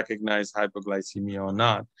 can you recognize hypoglycemia or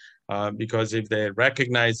not? Because if they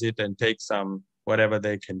recognize it and take some, whatever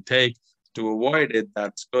they can take to avoid it,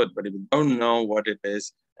 that's good. But if you don't know what it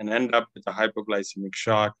is and end up with a hypoglycemic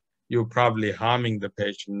shock, you're probably harming the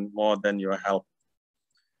patient more than you're helping.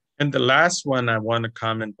 And the last one I want to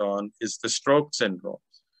comment on is the stroke syndrome.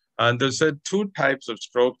 There's two types of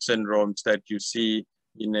stroke syndromes that you see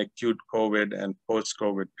in acute COVID and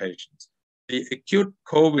post-COVID patients. The acute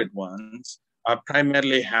COVID ones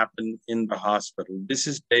primarily happen in the hospital. This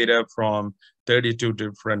is data from 32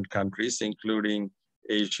 different countries, including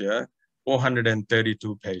Asia,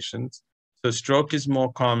 432 patients. So stroke is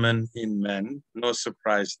more common in men, no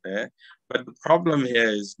surprise there. But the problem here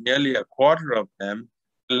is nearly a quarter of them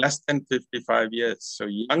are less than 55 years. So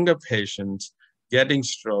younger patients getting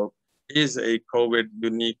stroke is a COVID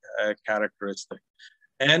unique characteristic.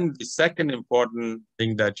 And the second important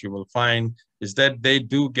thing that you will find is that they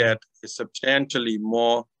do get substantially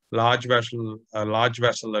more large vessel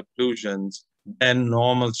occlusions than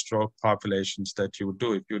normal stroke populations that you would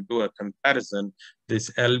do. If you do a comparison, this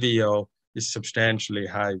LVO is substantially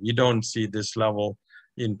high. We don't see this level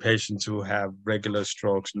in patients who have regular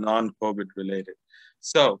strokes, non-COVID related.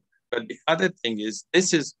 So, but the other thing is,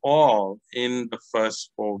 this is all in the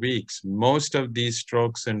first 4 weeks. Most of these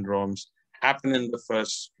stroke syndromes happen in the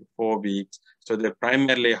first 4 weeks. So they're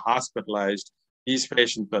primarily hospitalized. These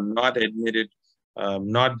patients are not admitted,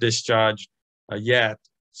 not discharged yet.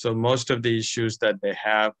 So most of the issues that they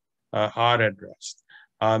have are addressed.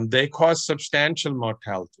 They cause substantial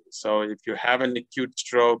mortality. So if you have an acute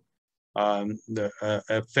stroke,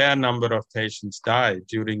 a fair number of patients die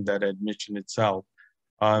during that admission itself.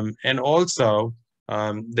 And also,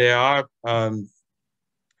 there are,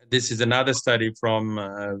 this is another study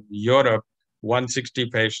from Europe, 160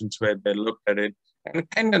 patients where they looked at it, and it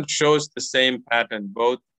kind of shows the same pattern,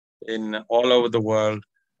 both in all over the world,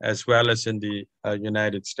 as well as in the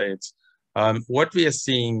United States. What we are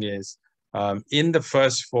seeing is, in the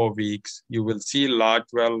first 4 weeks, you will see large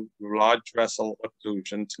vessel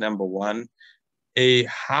occlusions, number one.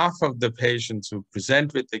 Half of the patients who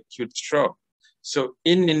present with acute stroke. So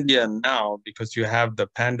in India now, because you have the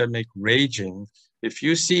pandemic raging, if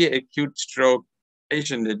you see acute stroke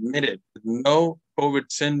patient admitted with no COVID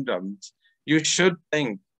symptoms, you should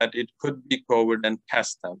think that it could be COVID and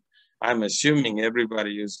test them. I'm assuming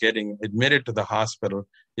everybody who's getting admitted to the hospital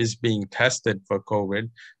is being tested for COVID.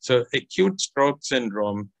 So acute stroke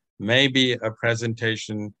syndrome may be a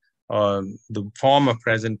presentation, the form of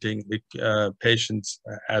presenting patients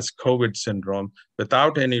as COVID syndrome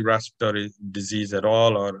without any respiratory disease at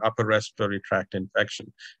all or upper respiratory tract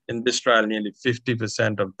infection. In this trial, nearly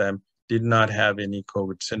 50% of them did not have any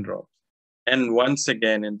COVID syndrome. And once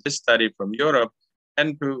again, in this study from Europe,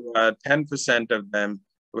 10% of them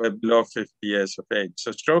were below 50 years of age.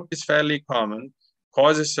 So stroke is fairly common,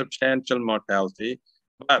 causes substantial mortality,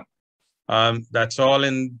 but that's all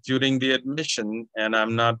during the admission, and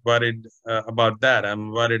I'm not worried about that.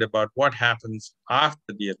 I'm worried about what happens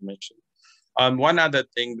after the admission. One other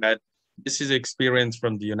thing that this is experience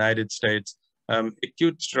from the United States,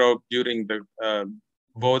 acute stroke during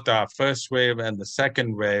both our first wave and the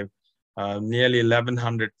second wave, nearly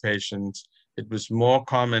 1,100 patients. It was more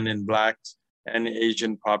common in Blacks and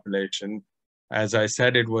Asian population. As I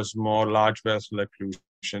said, it was more large vessel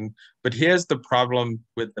occlusion. But here's the problem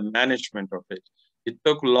with the management of it. It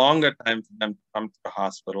took longer time for them to come to the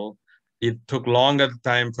hospital. It took longer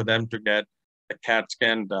time for them to get a CAT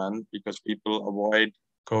scan done because people avoid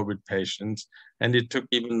COVID patients. And it took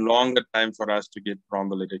even longer time for us to get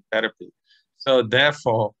thrombolytic therapy. So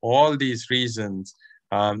therefore, all these reasons,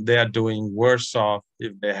 they are doing worse off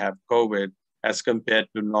if they have COVID as compared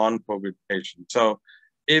to non-COVID patients. So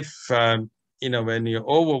if, when you're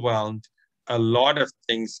overwhelmed, a lot of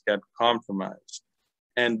things get compromised.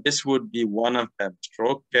 And this would be one of them.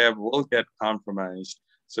 Stroke care will get compromised.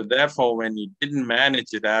 So therefore, when you didn't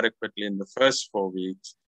manage it adequately in the first 4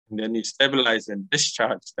 weeks, and then you stabilize and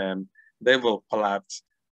discharge them, they will collapse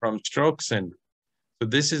from stroke syndrome. So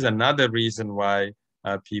this is another reason why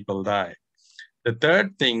people die. The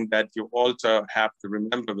third thing that you also have to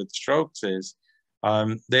remember with strokes is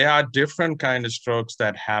there are different kinds of strokes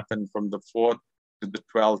that happen from the 4th to the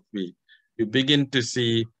 12th week. You begin to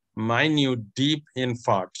see minute deep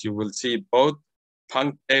infarcts. You will see both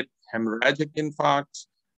punctate hemorrhagic infarcts,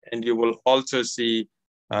 and you will also see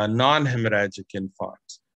non-hemorrhagic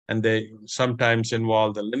infarcts. And they sometimes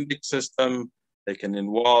involve the limbic system. They can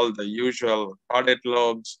involve the usual caudate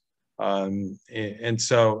lobes, and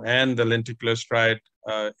the lenticular striate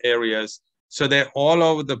areas. So they're all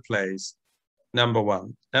over the place, number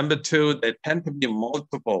one. Number two, they tend to be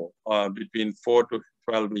multiple between 4 to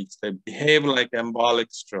 12 weeks. They behave like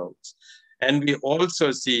embolic strokes. And we also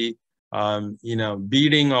see,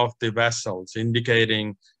 beating of the vessels,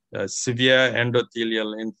 indicating severe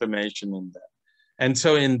endothelial inflammation in them. And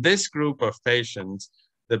so in this group of patients,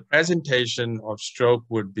 the presentation of stroke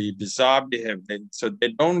would be bizarre behavior. So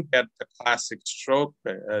they don't get the classic stroke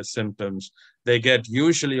symptoms. They get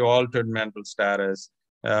usually altered mental status.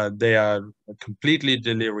 They are completely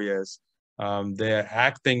delirious. They are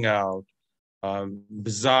acting out,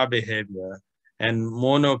 bizarre behavior, and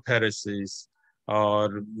monoparesis,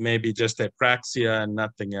 or maybe just apraxia and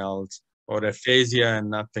nothing else, or aphasia and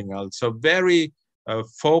nothing else. So very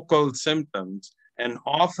focal symptoms. And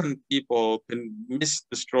often people can miss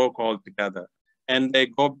the stroke altogether. And they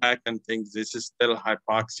go back and think this is still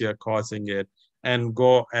hypoxia causing it, and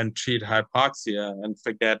go and treat hypoxia and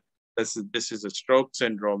forget this is a stroke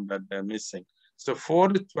syndrome that they're missing. So 4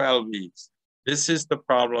 to 12 weeks, this is the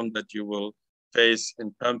problem that you will face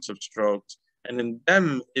in terms of strokes. And in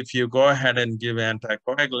them, if you go ahead and give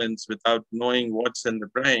anticoagulants without knowing what's in the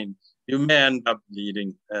brain, you may end up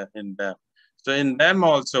bleeding in them. So in them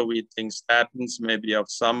also, we think statins may be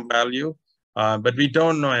of some value, but we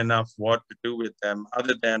don't know enough what to do with them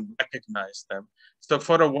other than recognize them. So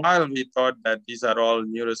for a while, we thought that these are all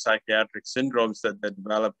neuropsychiatric syndromes that they're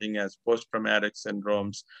developing as post-traumatic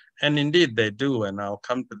syndromes. And indeed they do, and I'll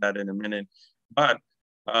come to that in a minute. But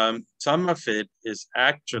some of it is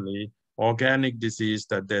actually organic disease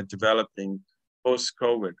that they're developing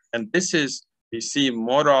post-COVID. And this is, we see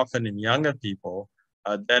more often in younger people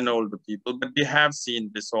than older people, but we have seen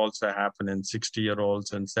this also happen in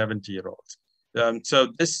 60-year-olds and 70-year-olds. So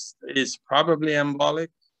this is probably embolic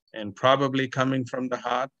and probably coming from the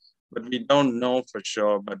heart, but we don't know for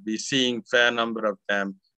sure, but we're seeing a fair number of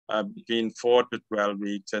them between 4 to 12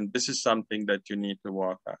 weeks. And this is something that you need to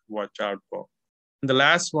watch out for. And the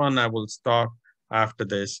last one I will start after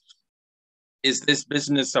this is this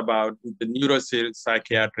business about the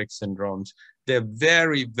neuropsychiatric syndromes. They're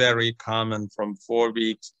very, very common from 4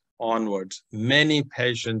 weeks onwards. Many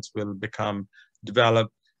patients will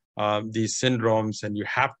develop these syndromes, and you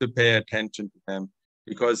have to pay attention to them,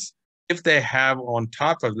 because if they have on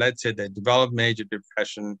top of, let's say they develop major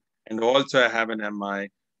depression and also have an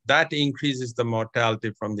MI, that increases the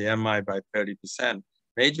mortality from the MI by 30%.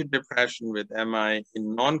 Major depression with MI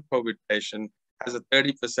in non-COVID patient has a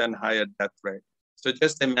 30% higher death rate. So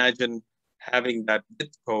just imagine having that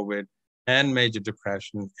with COVID and major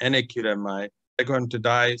depression and acute MI, they're going to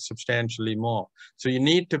die substantially more. So you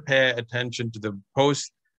need to pay attention to the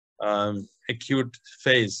post-acute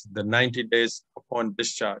phase, the 90 days upon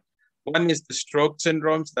discharge. One is the stroke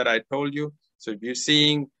syndromes that I told you. So if you're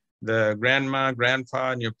seeing the grandma,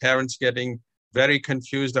 grandpa, and your parents getting very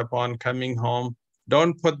confused upon coming home,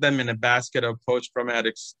 don't put them in a basket of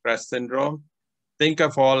post-traumatic stress syndrome. Think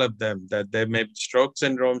of all of them, that there may be stroke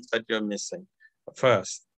syndromes that you're missing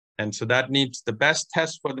first. And so that needs, the best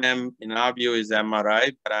test for them, in our view, is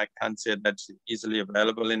MRI, but I can't say that's easily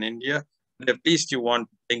available in India. But at least you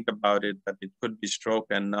want to think about it, that it could be stroke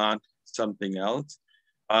and not something else.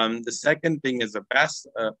 The second thing is a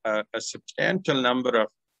substantial number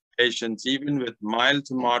of patients, even with mild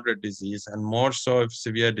to moderate disease and more so if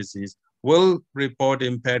severe disease, will report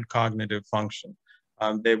impaired cognitive function.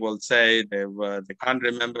 They will say they can't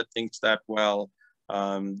remember things that well.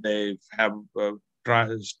 They have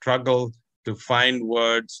struggled to find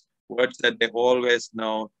words that they always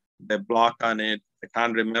know. They block on it. They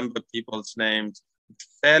can't remember people's names. It's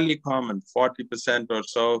fairly common, 40% or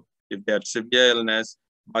so if they have severe illness,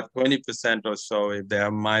 but 20% or so if they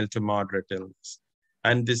have mild to moderate illness.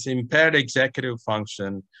 And this impaired executive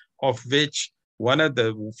function, of which one of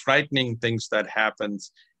the frightening things that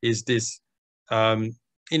happens is this,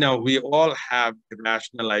 we all have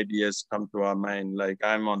irrational ideas come to our mind, like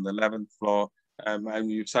I'm on the 11th floor,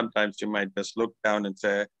 and sometimes you might just look down and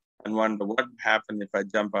say, and wonder what would happen if I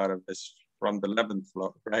jump out of this from the 11th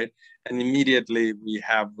floor, right? And immediately we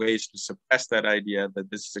have ways to suppress that idea that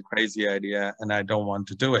this is a crazy idea and I don't want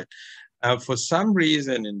to do it. For some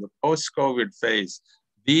reason in the post-COVID phase,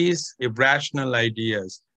 these irrational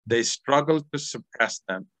ideas, they struggle to suppress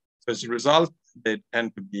them. So as a result, they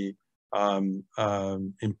tend to be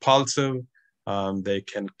impulsive. They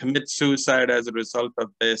can commit suicide as a result of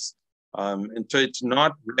this. And so it's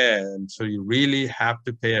not rare. And so you really have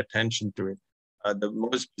to pay attention to it. The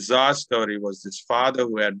most bizarre story was this father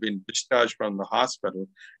who had been discharged from the hospital,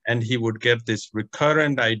 and he would get this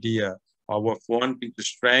recurrent idea of wanting to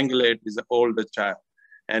strangulate his older child.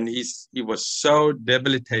 And he was so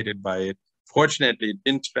debilitated by it. Fortunately, he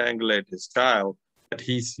didn't strangulate his child, but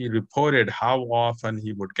he reported how often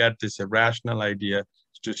he would get this irrational idea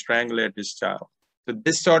to strangulate his child. So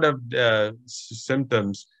this sort of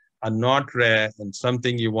symptoms are not rare and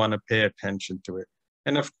something you want to pay attention to it.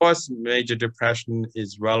 And of course, major depression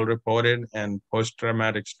is well reported, and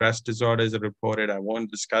post-traumatic stress disorders are reported. I won't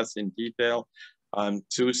discuss in detail.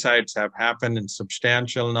 Suicides have happened in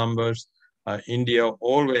substantial numbers. India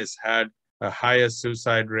always had higher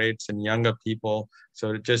suicide rates in younger people.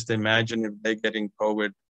 So just imagine if they're getting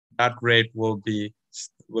COVID, that rate will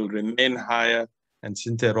remain higher. And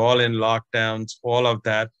since they're all in lockdowns, all of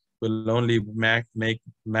that will only make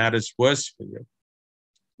matters worse for you.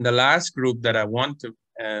 The last group that I want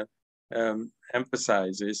to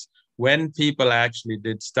emphasize is when people actually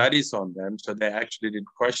did studies on them, so they actually did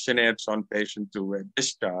questionnaires on patients who were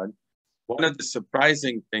discharged, one of the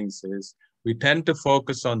surprising things is we tend to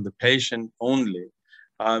focus on the patient only,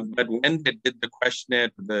 but when they did the questionnaire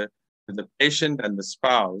to the patient and the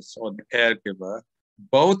spouse or the caregiver,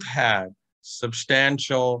 both had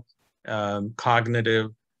substantial cognitive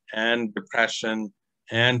and depression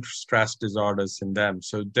and stress disorders in them.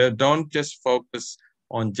 So they don't just focus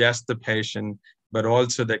on just the patient, but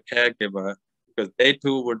also the caregiver, because they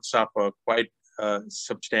too would suffer quite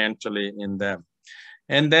substantially in them.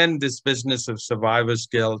 And then this business of survivor's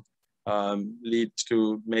guilt leads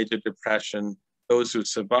to major depression. Those who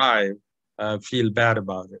survive feel bad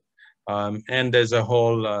about it. And there's a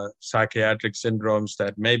whole psychiatric syndromes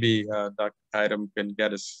that maybe Dr. Kairam can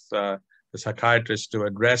get us, the psychiatrist, to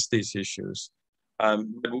address these issues.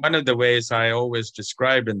 But one of the ways I always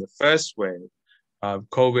described in the first wave,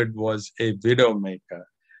 COVID was a widow maker.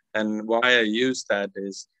 And why I use that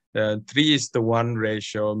is 3:1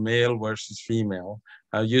 ratio, male versus female,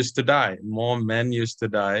 used to die. More men used to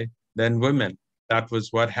die than women. That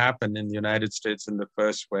was what happened in the United States in the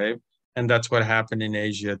first wave. And that's what happened in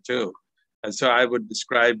Asia too. And so I would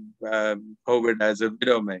describe COVID as a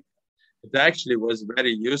widow maker. It actually was a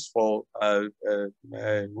very useful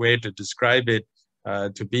way to describe it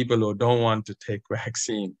to people who don't want to take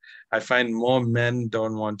vaccine. I find more men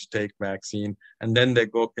don't want to take vaccine, and then they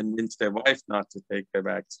go convince their wife not to take the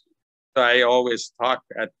vaccine. So I always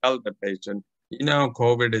tell the patient, you know,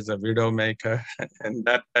 COVID is a widow maker, and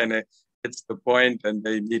that kind of hits the point, and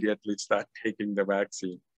they immediately start taking the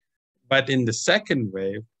vaccine. But in the second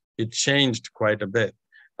wave, it changed quite a bit.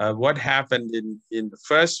 What happened in the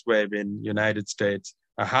first wave in United States,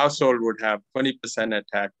 a household would have 20%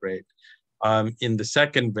 attack rate. In the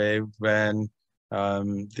second wave, when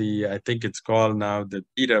I think it's called now the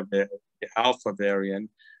the alpha variant,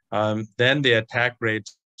 then the attack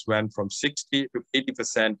rates went from 60 to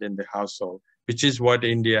 80% in the household, which is what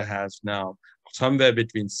India has now. Somewhere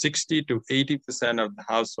between 60 to 80% of the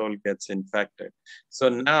household gets infected. So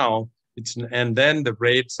now and then the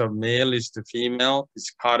rates of male is to female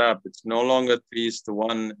is caught up. It's no longer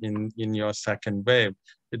 3:1 in your second wave.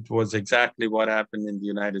 It was exactly what happened in the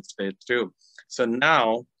United States too. So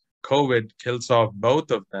now COVID kills off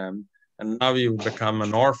both of them, and now you become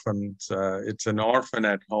an orphan. It's an orphan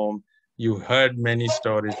at home. You heard many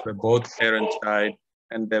stories where both parents died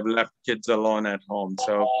and they've left kids alone at home.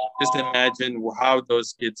 So just imagine how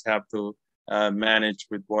those kids have to manage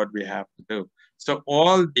with what we have to do. So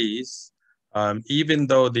all these, even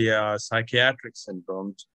though they are psychiatric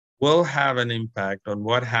syndromes, will have an impact on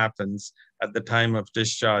what happens at the time of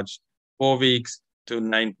discharge, 4 weeks to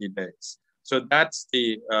 90 days. So that's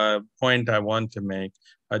the point I want to make.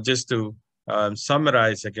 Just to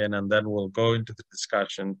summarize again, and then we'll go into the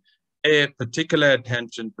discussion. Pay particular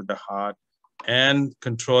attention to the heart and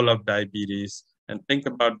control of diabetes, and think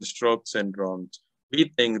about the stroke syndromes. We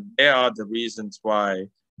think they are the reasons why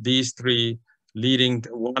these three leading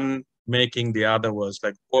to one making the other worse,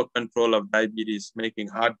 like poor control of diabetes, making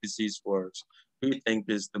heart disease worse, we think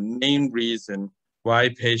is the main reason why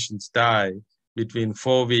patients die between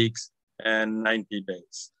 4 weeks and 90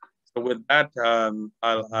 days. So with that,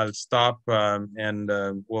 I'll stop and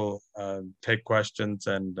we'll take questions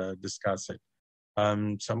and discuss it.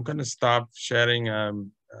 So I'm going to stop sharing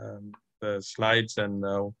the slides, and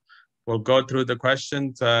we'll go through the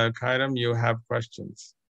questions. Kairam, you have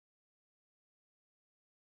questions.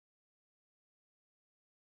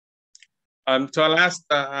 So I'll ask,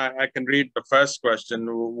 I can read the first question.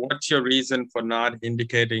 What's your reason for not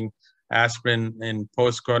indicating aspirin in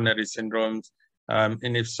post-coronary syndromes?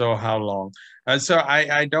 And if so, how long? So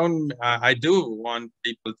I do want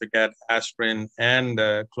people to get aspirin and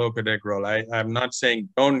clopidogrel. I'm not saying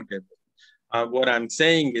don't give it. What I'm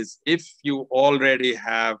saying is if you already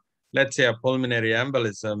have, let's say, a pulmonary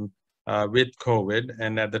embolism with COVID,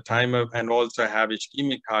 and at the time of, and also have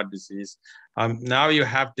ischemic heart disease, now you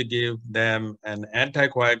have to give them an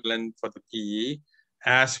anticoagulant for the PE,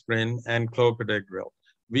 aspirin, and clopidogrel.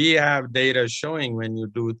 We have data showing when you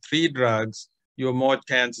do 3 drugs, you have more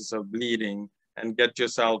chances of bleeding and get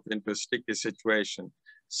yourself into a sticky situation.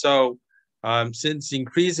 So since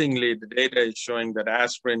increasingly the data is showing that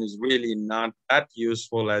aspirin is really not that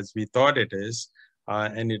useful as we thought it is,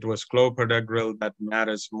 and it was clopidogrel that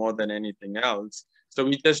matters more than anything else. So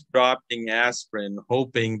we just dropping aspirin,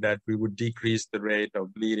 hoping that we would decrease the rate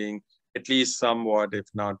of bleeding, at least somewhat, if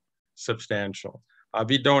not substantial.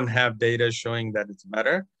 We don't have data showing that it's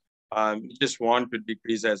better. We just want to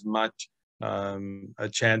decrease as much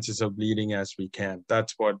chances of bleeding as we can.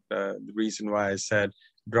 That's what the reason why I said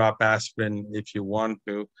drop aspirin if you want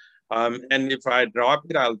to. And if I drop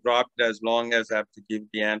it, I'll drop it as long as I have to give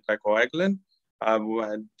the anticoagulant.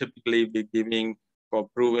 Typically, we're giving for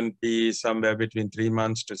proven PE somewhere between 3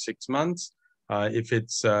 months to 6 months.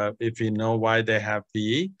 If we know why they have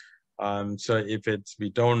PE. So if we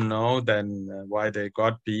don't know then why they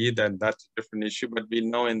got PE, then that's a different issue. But we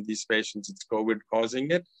know in these patients it's COVID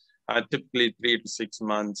causing it. Typically 3 to 6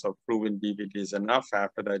 months of proven DVT is enough.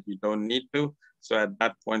 After that, you don't need to. So at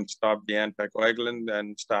that point, stop the anticoagulant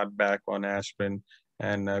and start back on aspirin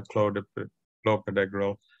and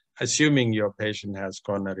clopidogrel, assuming your patient has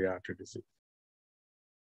coronary artery disease.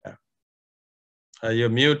 Yeah. You're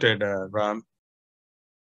muted, Ram.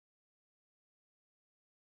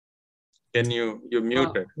 You're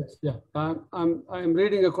muted. Yes, yeah. I'm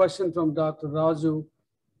reading a question from Dr. Raju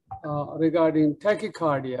regarding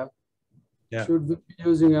tachycardia. Yeah. Should we be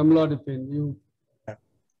using amlodipine?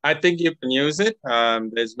 I think you can use it.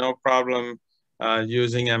 There's no problem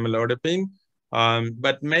using amlodipine,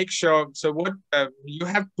 but make sure. So what you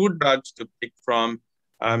have 2 drugs to pick from.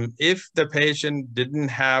 If the patient didn't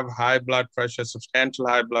have high blood pressure, substantial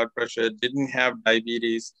high blood pressure, didn't have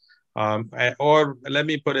diabetes, or let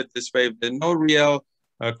me put it this way, there's no real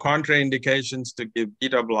contraindications to give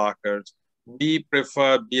beta blockers. We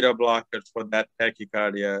prefer beta blockers for that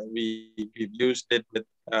tachycardia. We've used it with,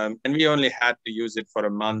 and we only had to use it for a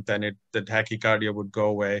month, and the tachycardia would go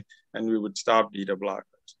away, and we would stop beta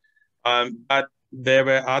blockers. But there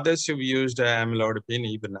were others who used amlodipine.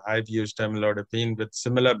 Even I've used amlodipine with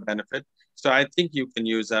similar benefit. So I think you can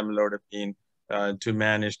use amlodipine to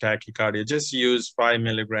manage tachycardia. Just use 5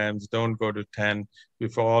 milligrams. Don't go to 10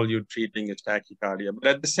 if all you're treating is tachycardia. But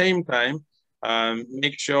at the same time,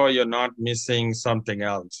 make sure you're not missing something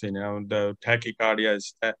else. You know, the tachycardia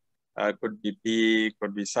is, could be PE,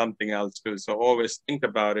 could be something else too. So always think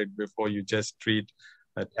about it before you just treat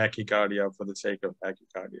tachycardia for the sake of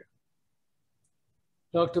tachycardia.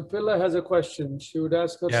 Dr. Pilla has a question. She would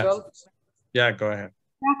ask herself. Yeah, go ahead.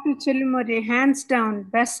 Dr. Chilumuri, hands down,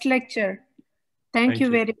 best lecture. Thank you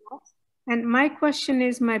very much. And my question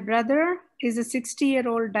is, my brother is a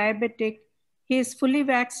 60-year-old diabetic. He is fully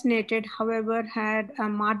vaccinated, however, had a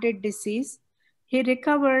moderate disease. He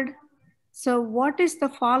recovered. So what is the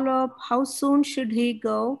follow-up? How soon should he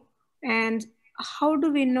go? And how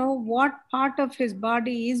do we know what part of his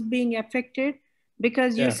body is being affected?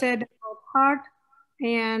 Because you said about heart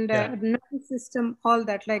and nervous system, all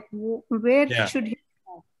that. Like, where should he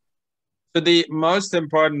go? So the most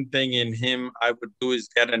important thing in him I would do is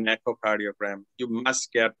get an echocardiogram. You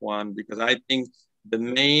must get one, because I think the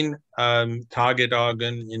main target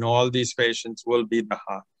organ in all these patients will be the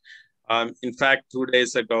heart. In fact, 2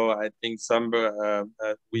 days ago, I think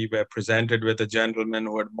we were presented with a gentleman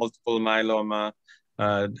who had multiple myeloma.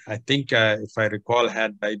 I think, if I recall,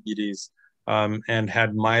 had diabetes and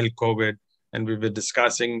had mild COVID. And we were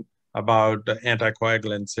discussing about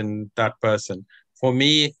anticoagulants in that person. For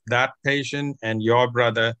me, that patient and your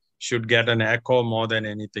brother should get an echo more than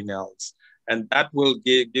anything else. And that will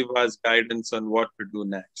give us guidance on what to do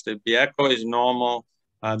next. If the echo is normal,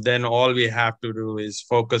 then all we have to do is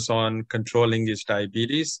focus on controlling his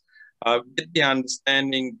diabetes, with the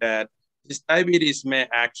understanding that his diabetes may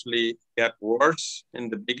actually get worse in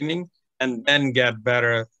the beginning and then get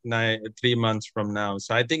better 3 months from now.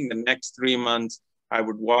 So I think the next 3 months, I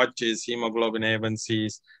would watch his hemoglobin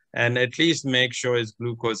A1Cs and at least make sure his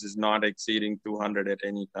glucose is not exceeding 200 at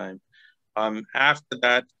any time. After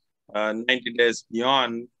that, 90 days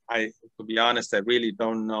beyond, to be honest, I really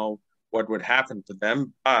don't know what would happen to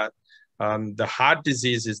them, but the heart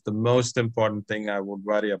disease is the most important thing I would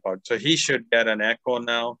worry about. So he should get an echo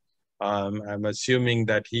now. I'm assuming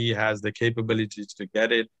that he has the capabilities to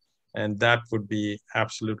get it. And that would be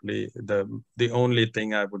absolutely the only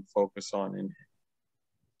thing I would focus on in him.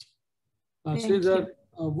 Sridhar,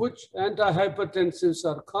 which antihypertensives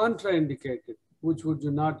are contraindicated? Which would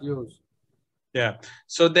you not use? Yeah,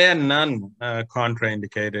 so there are none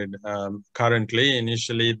contraindicated currently.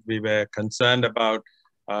 Initially, we were concerned about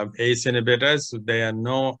ACE inhibitors. So there are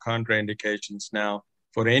no contraindications now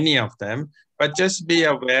for any of them. But just be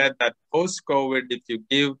aware that post-COVID, if you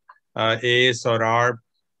give ACE or ARB,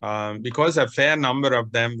 because a fair number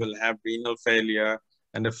of them will have renal failure,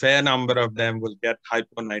 and a fair number of them will get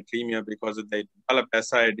hyponatremia because they develop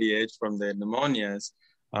SIADH from their pneumonias.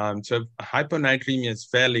 So hyponatremia is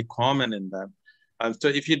fairly common in them. So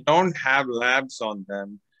if you don't have labs on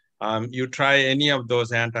them, you try any of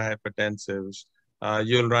those antihypertensives,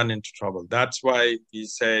 you'll run into trouble. That's why we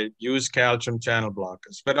say use calcium channel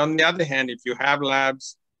blockers. But on the other hand, if you have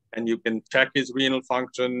labs and you can check his renal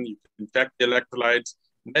function, you can check the electrolytes,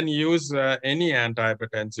 then use any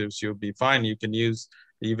antihypertensives, you'll be fine. You can use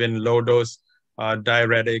even low dose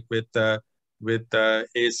diuretic with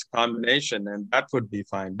ACE combination, and that would be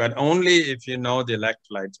fine. But only if you know the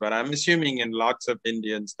electrolytes. But I'm assuming in lots of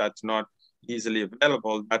Indians that's not easily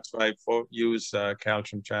available. That's why use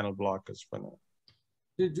calcium channel blockers for now.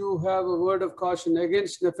 Did you have a word of caution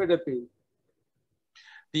against nifedipine?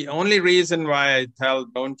 The only reason why I tell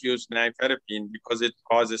don't use nifedipine because it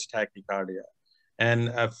causes tachycardia. And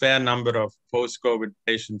a fair number of post-COVID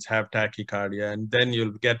patients have tachycardia, and then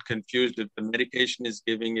you'll get confused if the medication is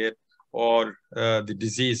giving it or the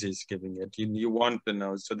disease is giving it. You want to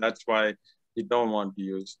know, so that's why you don't want to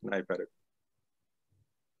use nifedipine.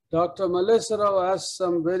 Dr. Malesarao asked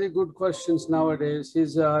some very good questions nowadays.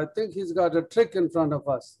 I think he's got a trick in front of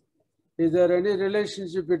us. Is there any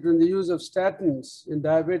relationship between the use of statins in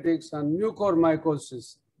diabetics and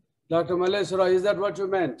mucormycosis? Dr. Malesarao, is that what you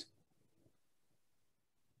meant?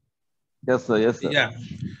 Yes, sir. Yes, sir. Yeah,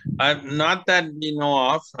 not that we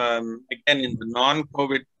know of. Again, in the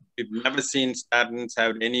non-COVID, we've never seen statins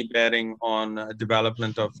have any bearing on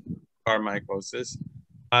development of mucormycosis.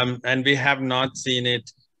 And we have not seen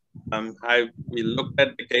it. We looked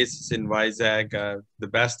at the cases in Vizag. The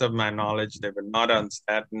best of my knowledge, they were not on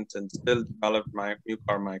statins and still developed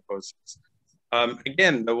mucormycosis.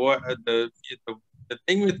 Again, the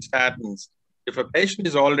thing with statins, if a patient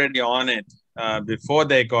is already on it before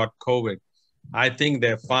they got COVID, I think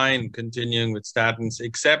they're fine continuing with statins,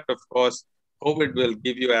 except, of course, COVID will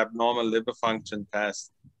give you abnormal liver function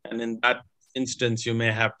tests. And in that instance, you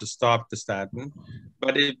may have to stop the statin.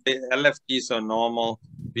 But if the LFTs are normal,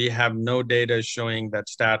 we have no data showing that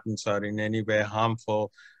statins are in any way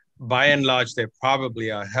harmful. By and large, they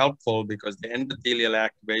probably are helpful because the endothelial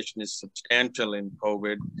activation is substantial in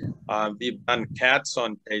COVID. We've done CATs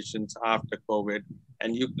on patients after COVID,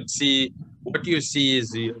 and you could see, what you see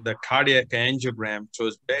is the cardiac angiogram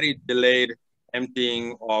shows very delayed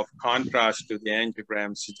emptying of contrast to the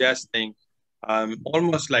angiogram, suggesting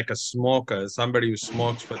almost like a smoker, somebody who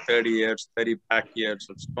smokes for 30 years, 30 back years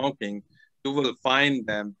of smoking, you will find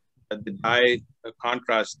them that the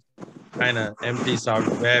contrast kind of empties out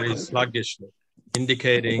very sluggishly,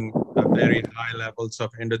 indicating very high levels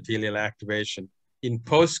of endothelial activation. In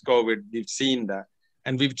post-COVID, we've seen that.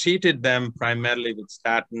 And we've treated them primarily with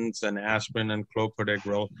statins and aspirin and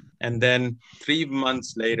clopidogrel. And then 3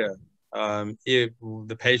 months later, if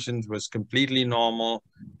the patient was completely normal,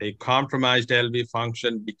 they compromised LV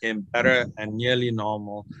function, became better and nearly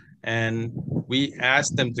normal. And we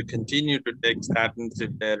asked them to continue to take statins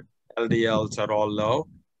if their LDLs are all low.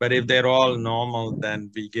 But if they're all normal, then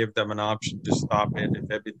we give them an option to stop it if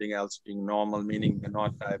everything else being normal, meaning they're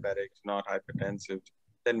not diabetics, not hypertensive,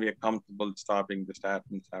 then we are comfortable stopping the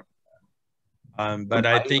statins after that. But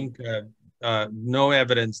I think no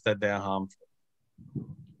evidence that they are harmful.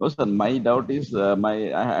 No, sir, my doubt is, I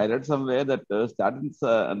read somewhere that statins,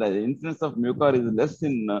 the incidence of mucor is less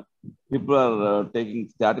in people are taking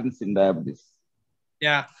statins in diabetes.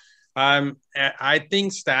 Yeah, I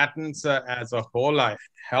think statins as a whole are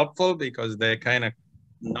helpful because they kind of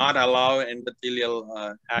not allow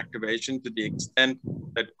endothelial activation to the extent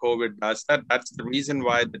that COVID does that. That's the reason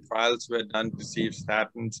why the trials were done to see if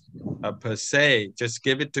statins per se, just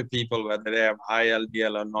give it to people whether they have high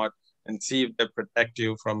LDL or not and see if they protect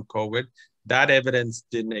you from COVID. That evidence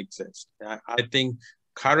didn't exist. I think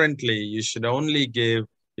currently you should only give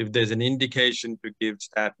if there's an indication to give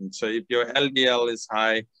statin. So if your LDL is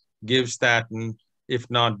high, give statin. If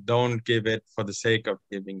not, don't give it for the sake of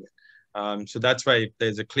giving it. So that's why if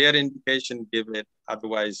there's a clear indication, give it,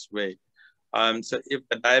 otherwise wait. So if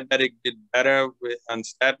the diabetic did better on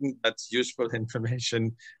statin, that's useful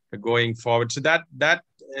information going forward. So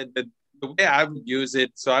the way I would use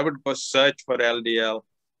it, so I would go search for LDL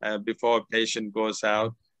before a patient goes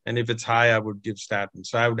out. And if it's high, I would give statin.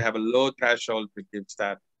 So I would have a low threshold to give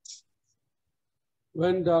statins.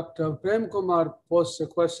 When Dr. Prem Kumar posts a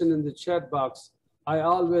question in the chat box, I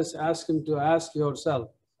always ask him to ask yourself,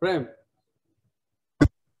 Prem.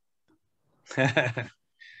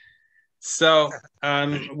 So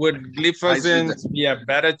would glyphosate be a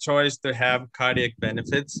better choice to have cardiac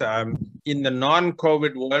benefits? In the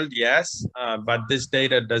non-COVID world, yes, but this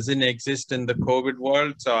data doesn't exist in the COVID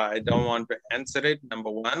world, so I don't want to answer it,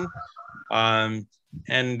 number one. I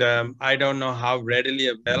don't know how readily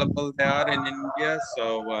available they are in India,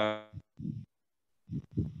 so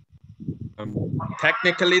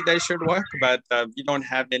technically they should work, but we don't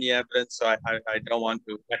have any evidence, so I don't want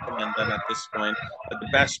to recommend them at this point. But the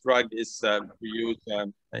best drug is to use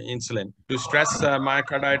insulin. Do stress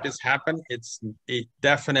myocarditis happen? It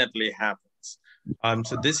definitely happens.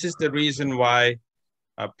 So this is the reason why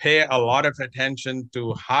pay a lot of attention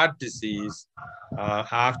to heart disease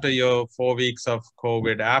after your 4 weeks of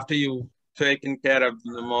COVID, after you've taken care of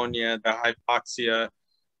the pneumonia, the hypoxia.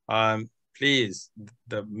 Please,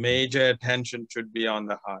 the major attention should be on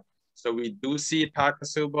the heart. So we do see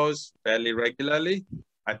Takotsubo's fairly regularly.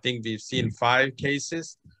 I think we've seen 5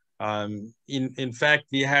 cases. In fact,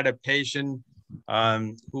 we had a patient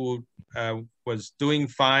who was doing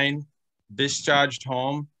fine, discharged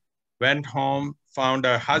home, went home, found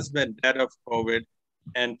her husband dead of COVID,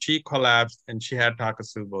 and she collapsed and she had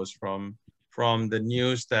Takotsubo's from the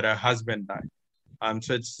news that her husband died.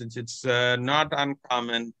 So it's not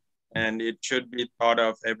uncommon, and it should be thought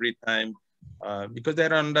of every time because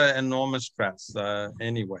they're under enormous stress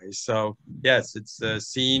anyway. So yes, it's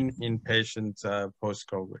seen in patients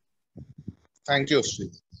post-COVID. Thank you, Sri.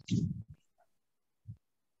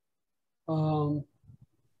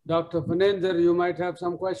 Dr. Fernandez, you might have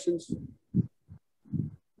some questions.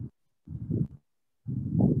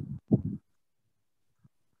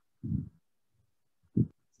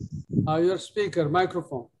 Your speaker,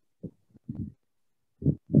 microphone.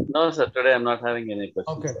 No, sir. Today I'm not having any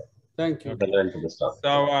questions. Okay, thank you. So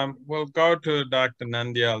we'll go to Dr.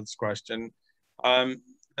 Nandyal's question.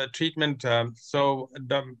 Treatment. So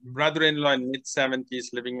the brother-in-law in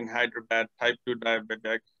mid-70s, living in Hyderabad, type 2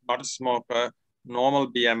 diabetic, not a smoker,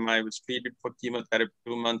 normal BMI, was treated for chemotherapy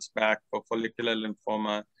 2 months back for follicular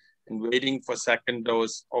lymphoma and waiting for second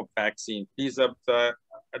dose of vaccine. Please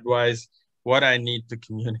advise what I need to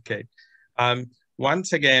communicate.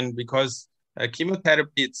 Once again, because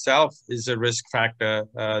chemotherapy itself is a risk factor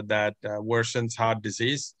that worsens heart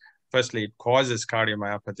disease. Firstly, it causes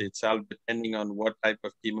cardiomyopathy itself, depending on what type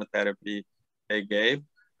of chemotherapy they gave.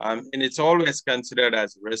 And it's always considered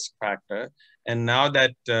as a risk factor. And now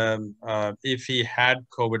that if he had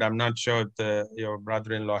COVID, I'm not sure if your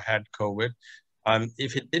brother-in-law had COVID.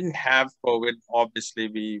 If he didn't have COVID, obviously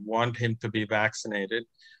we want him to be vaccinated.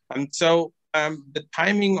 So the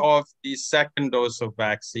timing of the second dose of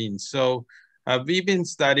vaccine. So we've been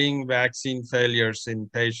studying vaccine failures in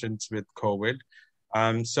patients with COVID.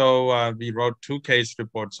 We wrote 2 case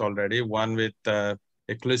reports already, one with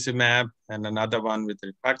eculizumab and another one with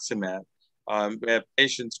rituximab, where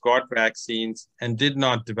patients got vaccines and did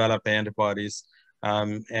not develop antibodies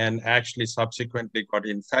and actually subsequently got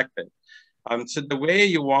infected. So the way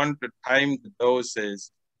you want to time the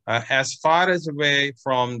doses as far as away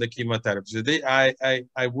from the chemotherapy. So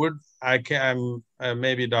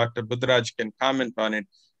maybe Dr. Budraj can comment on it.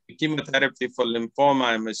 The chemotherapy for lymphoma,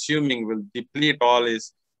 I'm assuming, will deplete all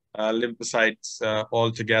his lymphocytes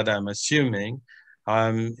altogether, I'm assuming.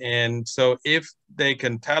 And so if they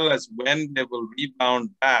can tell us when they will rebound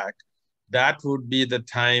back, that would be the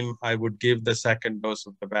time I would give the second dose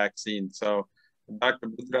of the vaccine. So Dr.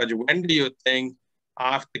 Budraj, when do you think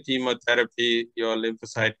after chemotherapy, your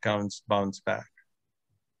lymphocyte counts bounce back?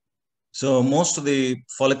 So most of the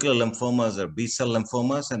follicular lymphomas are B-cell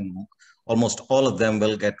lymphomas, and almost all of them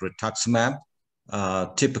will get rituximab.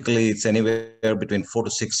 Typically, it's anywhere between 4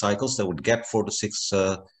 to 6 cycles. They would get 4 to 6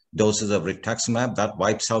 doses of rituximab. That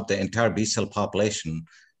wipes out the entire B-cell population.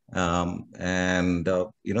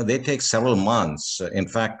 They take several months. In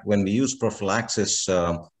fact, when we use prophylaxis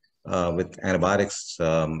with antibiotics,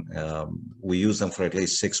 we use them for at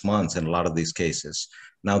least 6 months in a lot of these cases.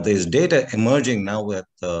 Now, there's data emerging now with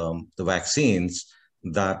the vaccines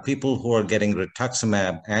that people who are getting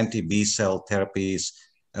rituximab, anti-B-cell therapies,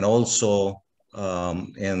 and also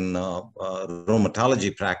in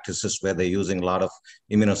rheumatology practices where they're using a lot of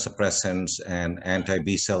immunosuppressants and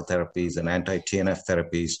anti-B-cell therapies and anti-TNF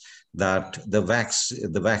therapies, that the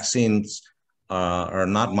vaccines are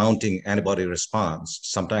not mounting antibody response,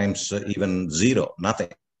 sometimes even zero, nothing.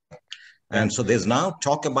 And so there's now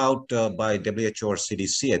talk about by WHO or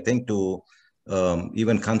CDC, I think, to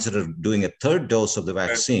even consider doing a 3rd dose of the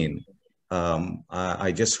vaccine.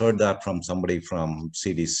 I just heard that from somebody from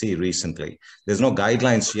CDC recently. There's no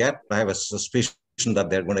guidelines yet. I have a suspicion that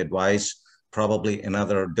they're going to advise probably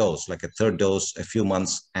another dose, like a 3rd dose, a few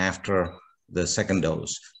months after the second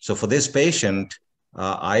dose. So for this patient,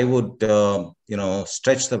 I would,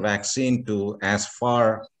 stretch the vaccine to as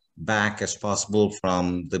far back as possible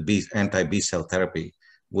from the anti-B cell therapy,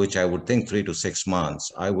 which I would think 3 to 6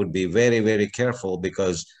 months. I would be very, very careful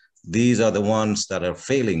because these are the ones that are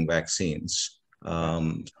failing vaccines.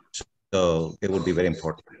 So it would be very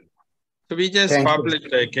important. So we just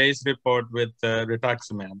published a case report with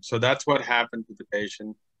rituximab. So that's what happened to the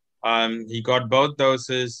patient. He got both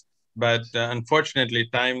doses, but unfortunately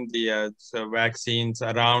timed the vaccines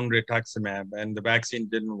around rituximab, and the vaccine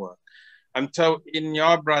didn't work. So in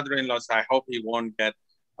your brother-in-law's, I hope he won't get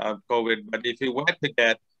COVID, but if he were to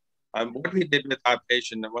get, what we did with our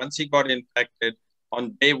patient, once he got infected,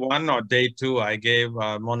 on day 1 or day 2, I gave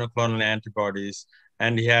monoclonal antibodies,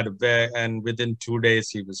 and and within 2 days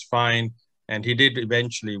he was fine, and he did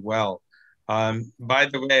eventually well. By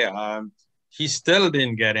the way, he still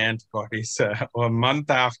didn't get antibodies. A month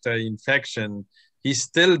after infection, he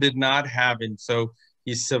still did not have it. So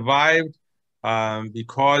he survived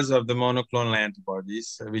because of the monoclonal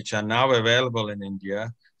antibodies, which are now available in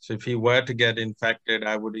India. So if he were to get infected,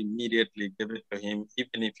 I would immediately give it to him,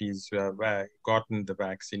 even if he's gotten the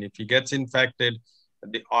vaccine. If he gets infected,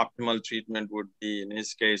 the optimal treatment would be, in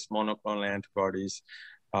his case, monoclonal antibodies,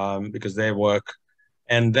 because they work.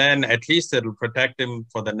 And then at least it'll protect him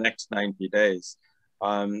for the next 90 days.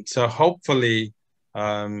 So hopefully,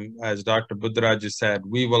 as Dr. Buddharaju said,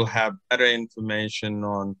 we will have better information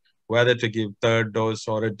on whether to give third dose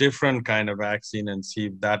or a different kind of vaccine and see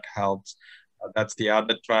if that helps. That's the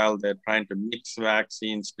other trial. They're trying to mix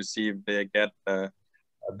vaccines to see if they get a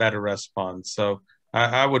better response. So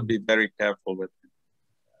I would be very careful with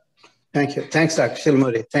it. Thank you. Thanks, Dr.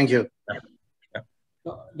 Chilmuri. Thank you.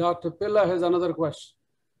 Yeah. Dr. Pilla has another question.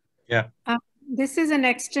 Yeah. This is an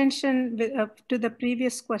extension to the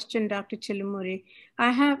previous question, Dr. Chilmuri.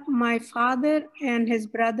 I have my father and his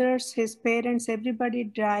brothers, his parents, everybody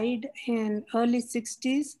died in early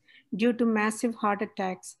 60s due to massive heart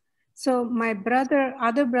attacks. So my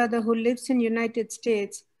other brother who lives in United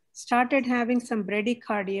States started having some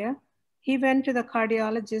bradycardia. He went to the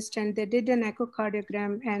cardiologist and they did an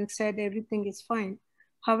echocardiogram and said everything is fine.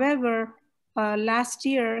 However, last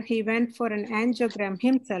year he went for an angiogram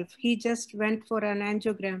himself. He just went for an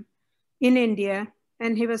angiogram in India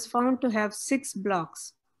and he was found to have 6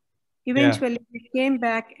 blocks. Eventually he came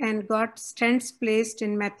back and got stents placed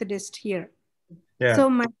in Methodist here. Yeah. So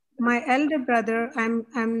my elder brother,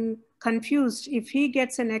 I'm confused. If he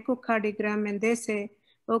gets an echocardiogram and they say,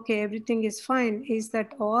 okay, everything is fine, is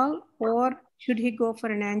that all, or should he go for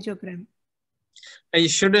an angiogram? You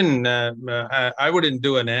shouldn't, I wouldn't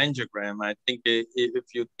do an angiogram. I think if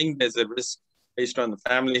you think there's a risk based on the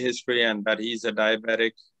family history and that he's a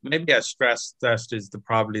diabetic, maybe a stress test is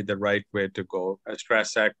probably the right way to go. A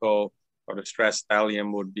stress echo or a stress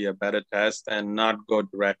thallium would be a better test, and not go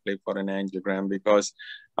directly for an angiogram because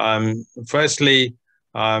firstly,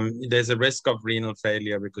 there's a risk of renal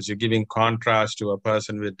failure because you're giving contrast to a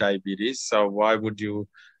person with diabetes. So why would you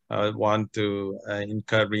want to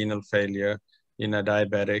incur renal failure in a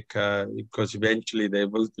diabetic? Because eventually they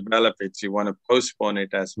will develop it. So you want to postpone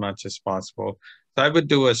it as much as possible. So I would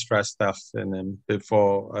do a stress test in him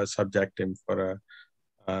before subject him for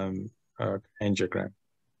a angiogram.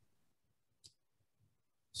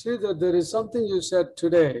 See, that there is something you said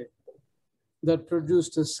today that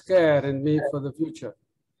produced a scare in me for the future.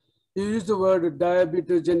 You used the word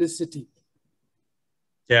diabetogenicity.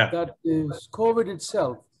 Yeah. That is, COVID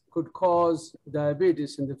itself could cause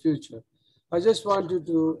diabetes in the future. I just want you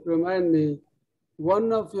to remind me,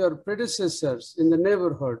 one of your predecessors in the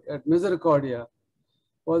neighborhood at Misericordia,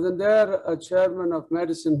 wasn't there a chairman of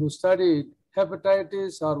medicine who studied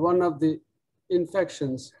hepatitis or one of the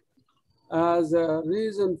infections as a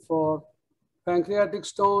reason for pancreatic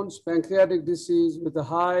stones, pancreatic disease with a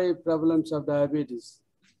high prevalence of diabetes?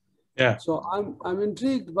 Yeah. So I'm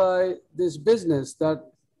intrigued by this business that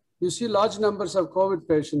you see large numbers of COVID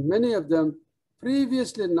patients, many of them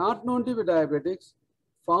previously not known to be diabetics,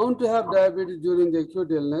 found to have diabetes during the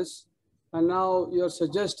acute illness, and now you're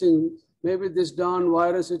suggesting maybe this Dawn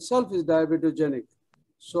virus itself is diabetogenic.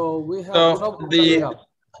 So we have trouble coming up.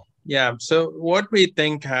 Yeah, so what we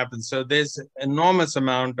think happens, so there's enormous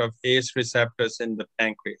amount of ACE receptors in the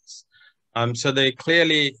pancreas. So they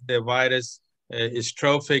clearly, the virus is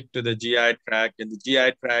trophic to the GI tract. In the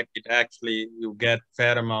GI tract, it actually, you get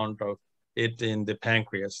fair amount of it in the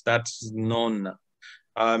pancreas. That's known now.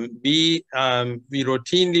 We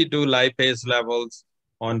routinely do lipase levels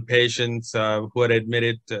on patients who are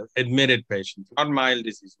admitted patients, not mild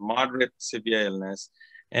disease, moderate severe illness.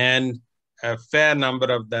 And a fair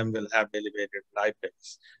number of them will have elevated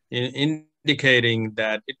lipase, indicating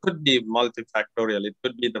that it could be multifactorial. It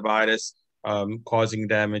could be the virus causing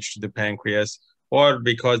damage to the pancreas, or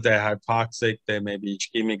because they're hypoxic, there may be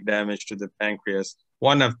ischemic damage to the pancreas,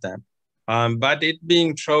 one of them. But it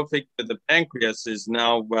being trophic to the pancreas is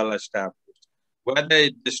now well established. Whether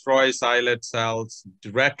it destroys islet cells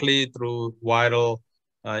directly through viral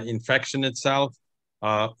infection itself,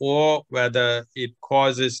 or whether it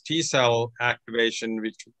causes T cell activation,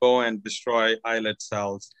 which go and destroy islet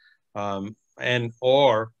cells,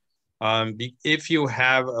 if you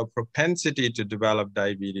have a propensity to develop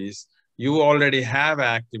diabetes, you already have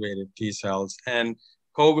activated T cells, and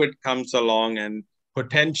COVID comes along and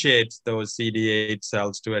potentiates those CD8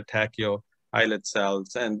 cells to attack your islet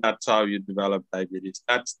cells, and that's how you develop diabetes.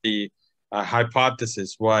 That's the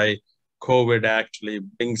hypothesis why COVID actually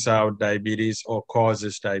brings out diabetes or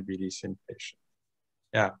causes diabetes in patients.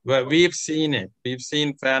 Yeah, but we've seen it. We've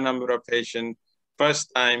seen fair number of patients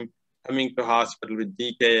first time coming to hospital with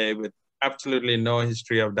DKA with absolutely no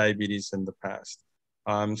history of diabetes in the past.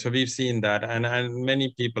 So we've seen that, and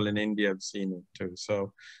many people in India have seen it too.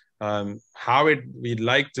 So we'd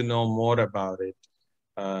like to know more about it.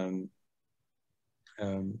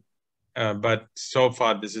 But so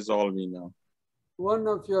far, this is all we know. One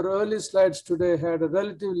of your early slides today had a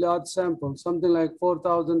relatively large sample, something like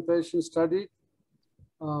 4,000 patients studied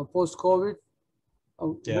post-COVID.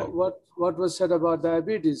 Yeah. What was said about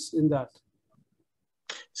diabetes in that?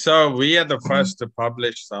 So we are the first to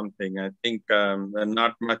publish something. I think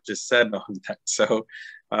not much is said on that. So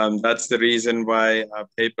that's the reason why our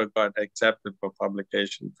paper got accepted for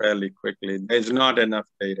publication fairly quickly. There's not enough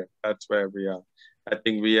data. That's where we are. I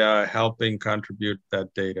think we are helping contribute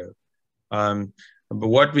that data. But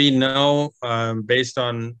what we know based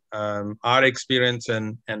on our experience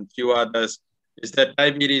and few others is that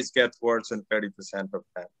diabetes gets worse in 30% of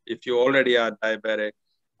them. If you already are diabetic,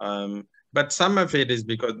 but some of it is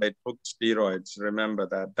because they took steroids. Remember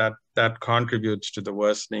that contributes to the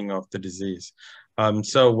worsening of the disease.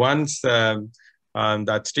 So once that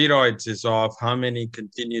steroids is off, how many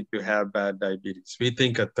continue to have bad diabetes? We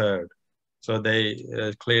think a third. So they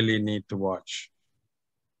clearly need to watch.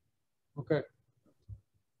 Okay.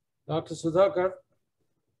 Dr. Sudhakar,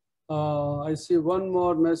 I see one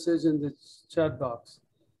more message in the chat box.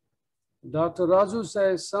 Dr. Raju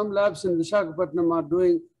says some labs in Visakhapatnam are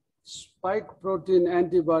doing spike protein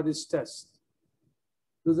antibodies test.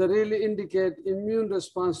 Do they really indicate immune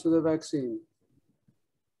response to the vaccine?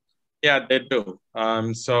 Yeah, they do.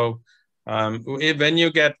 When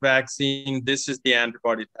you get vaccine, this is the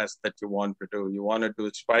antibody test that you want to do. You want to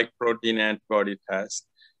do spike protein antibody test.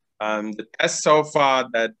 The tests so far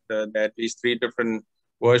that there are at least 3 different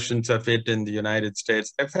versions of it in the United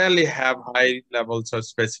States, they fairly have high levels of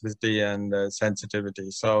specificity and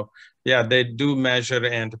sensitivity. So yeah, they do measure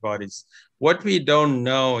antibodies. What we don't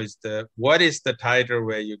know is what is the titer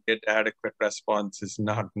where you get adequate response is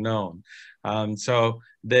not known. So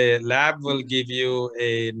the lab will give you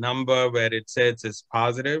a number where it says it's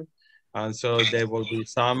positive. So there will be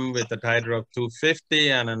some with a titer of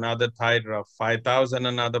 250 and another titer of 5,000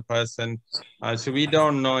 another person. So we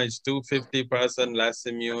don't know it's 250 person less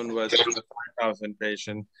immune versus a 5,000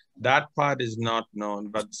 patient. That part is not known,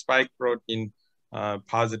 but spike protein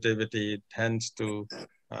positivity tends to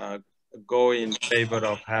go in favor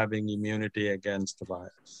of having immunity against the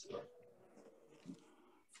virus.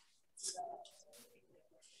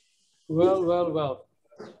 Well.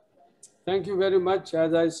 Thank you very much.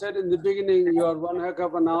 As I said in the beginning, you are one heck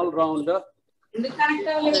of an all-rounder.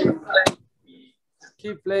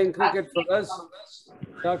 Keep playing cricket for us.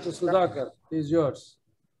 Dr. Sudhakar is yours.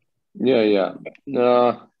 Yeah,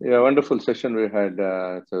 wonderful session we had.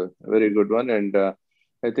 It's a very good one. And I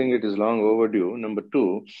think it is long overdue. Number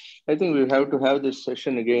 2, I think we have to have this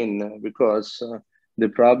session again because the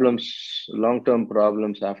problems, long-term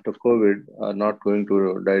problems after COVID are not going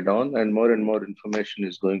to die down, and more information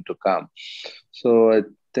is going to come. So I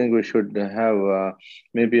think we should have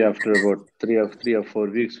maybe after about 3 or 4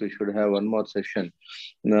 weeks, we should have one more session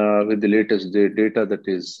with the latest data that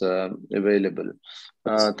is available.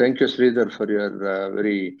 Thank you, Sridhar, for your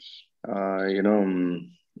very,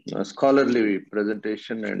 scholarly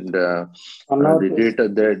presentation and the data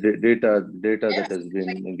that has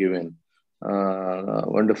been given.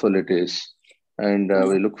 Wonderful it is, and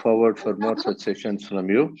we look forward for more such sessions from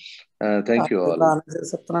you. Thank you all. Over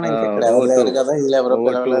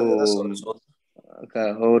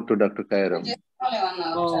to Dr. Kairam.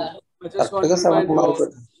 I just want to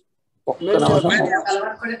remind you.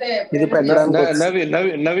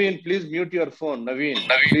 Naveen, please mute your phone. Naveen,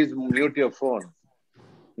 please mute your phone.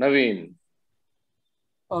 Naveen.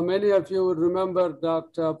 Many of you would remember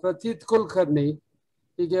Dr. Pratit Kulkarni.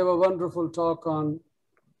 He gave a wonderful talk on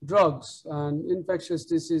drugs and infectious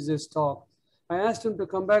diseases talk. I asked him to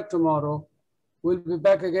come back tomorrow. We'll be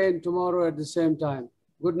back again tomorrow at the same time.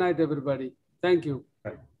 Good night, everybody. Thank you.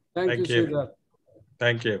 Thank you, Sridhar.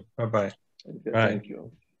 Thank you. Bye-bye. Okay, Bye. thank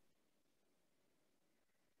you.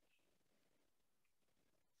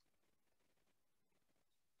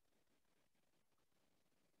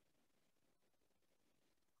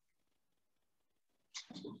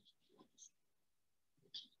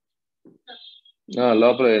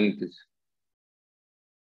 లోపల వెళ్ళి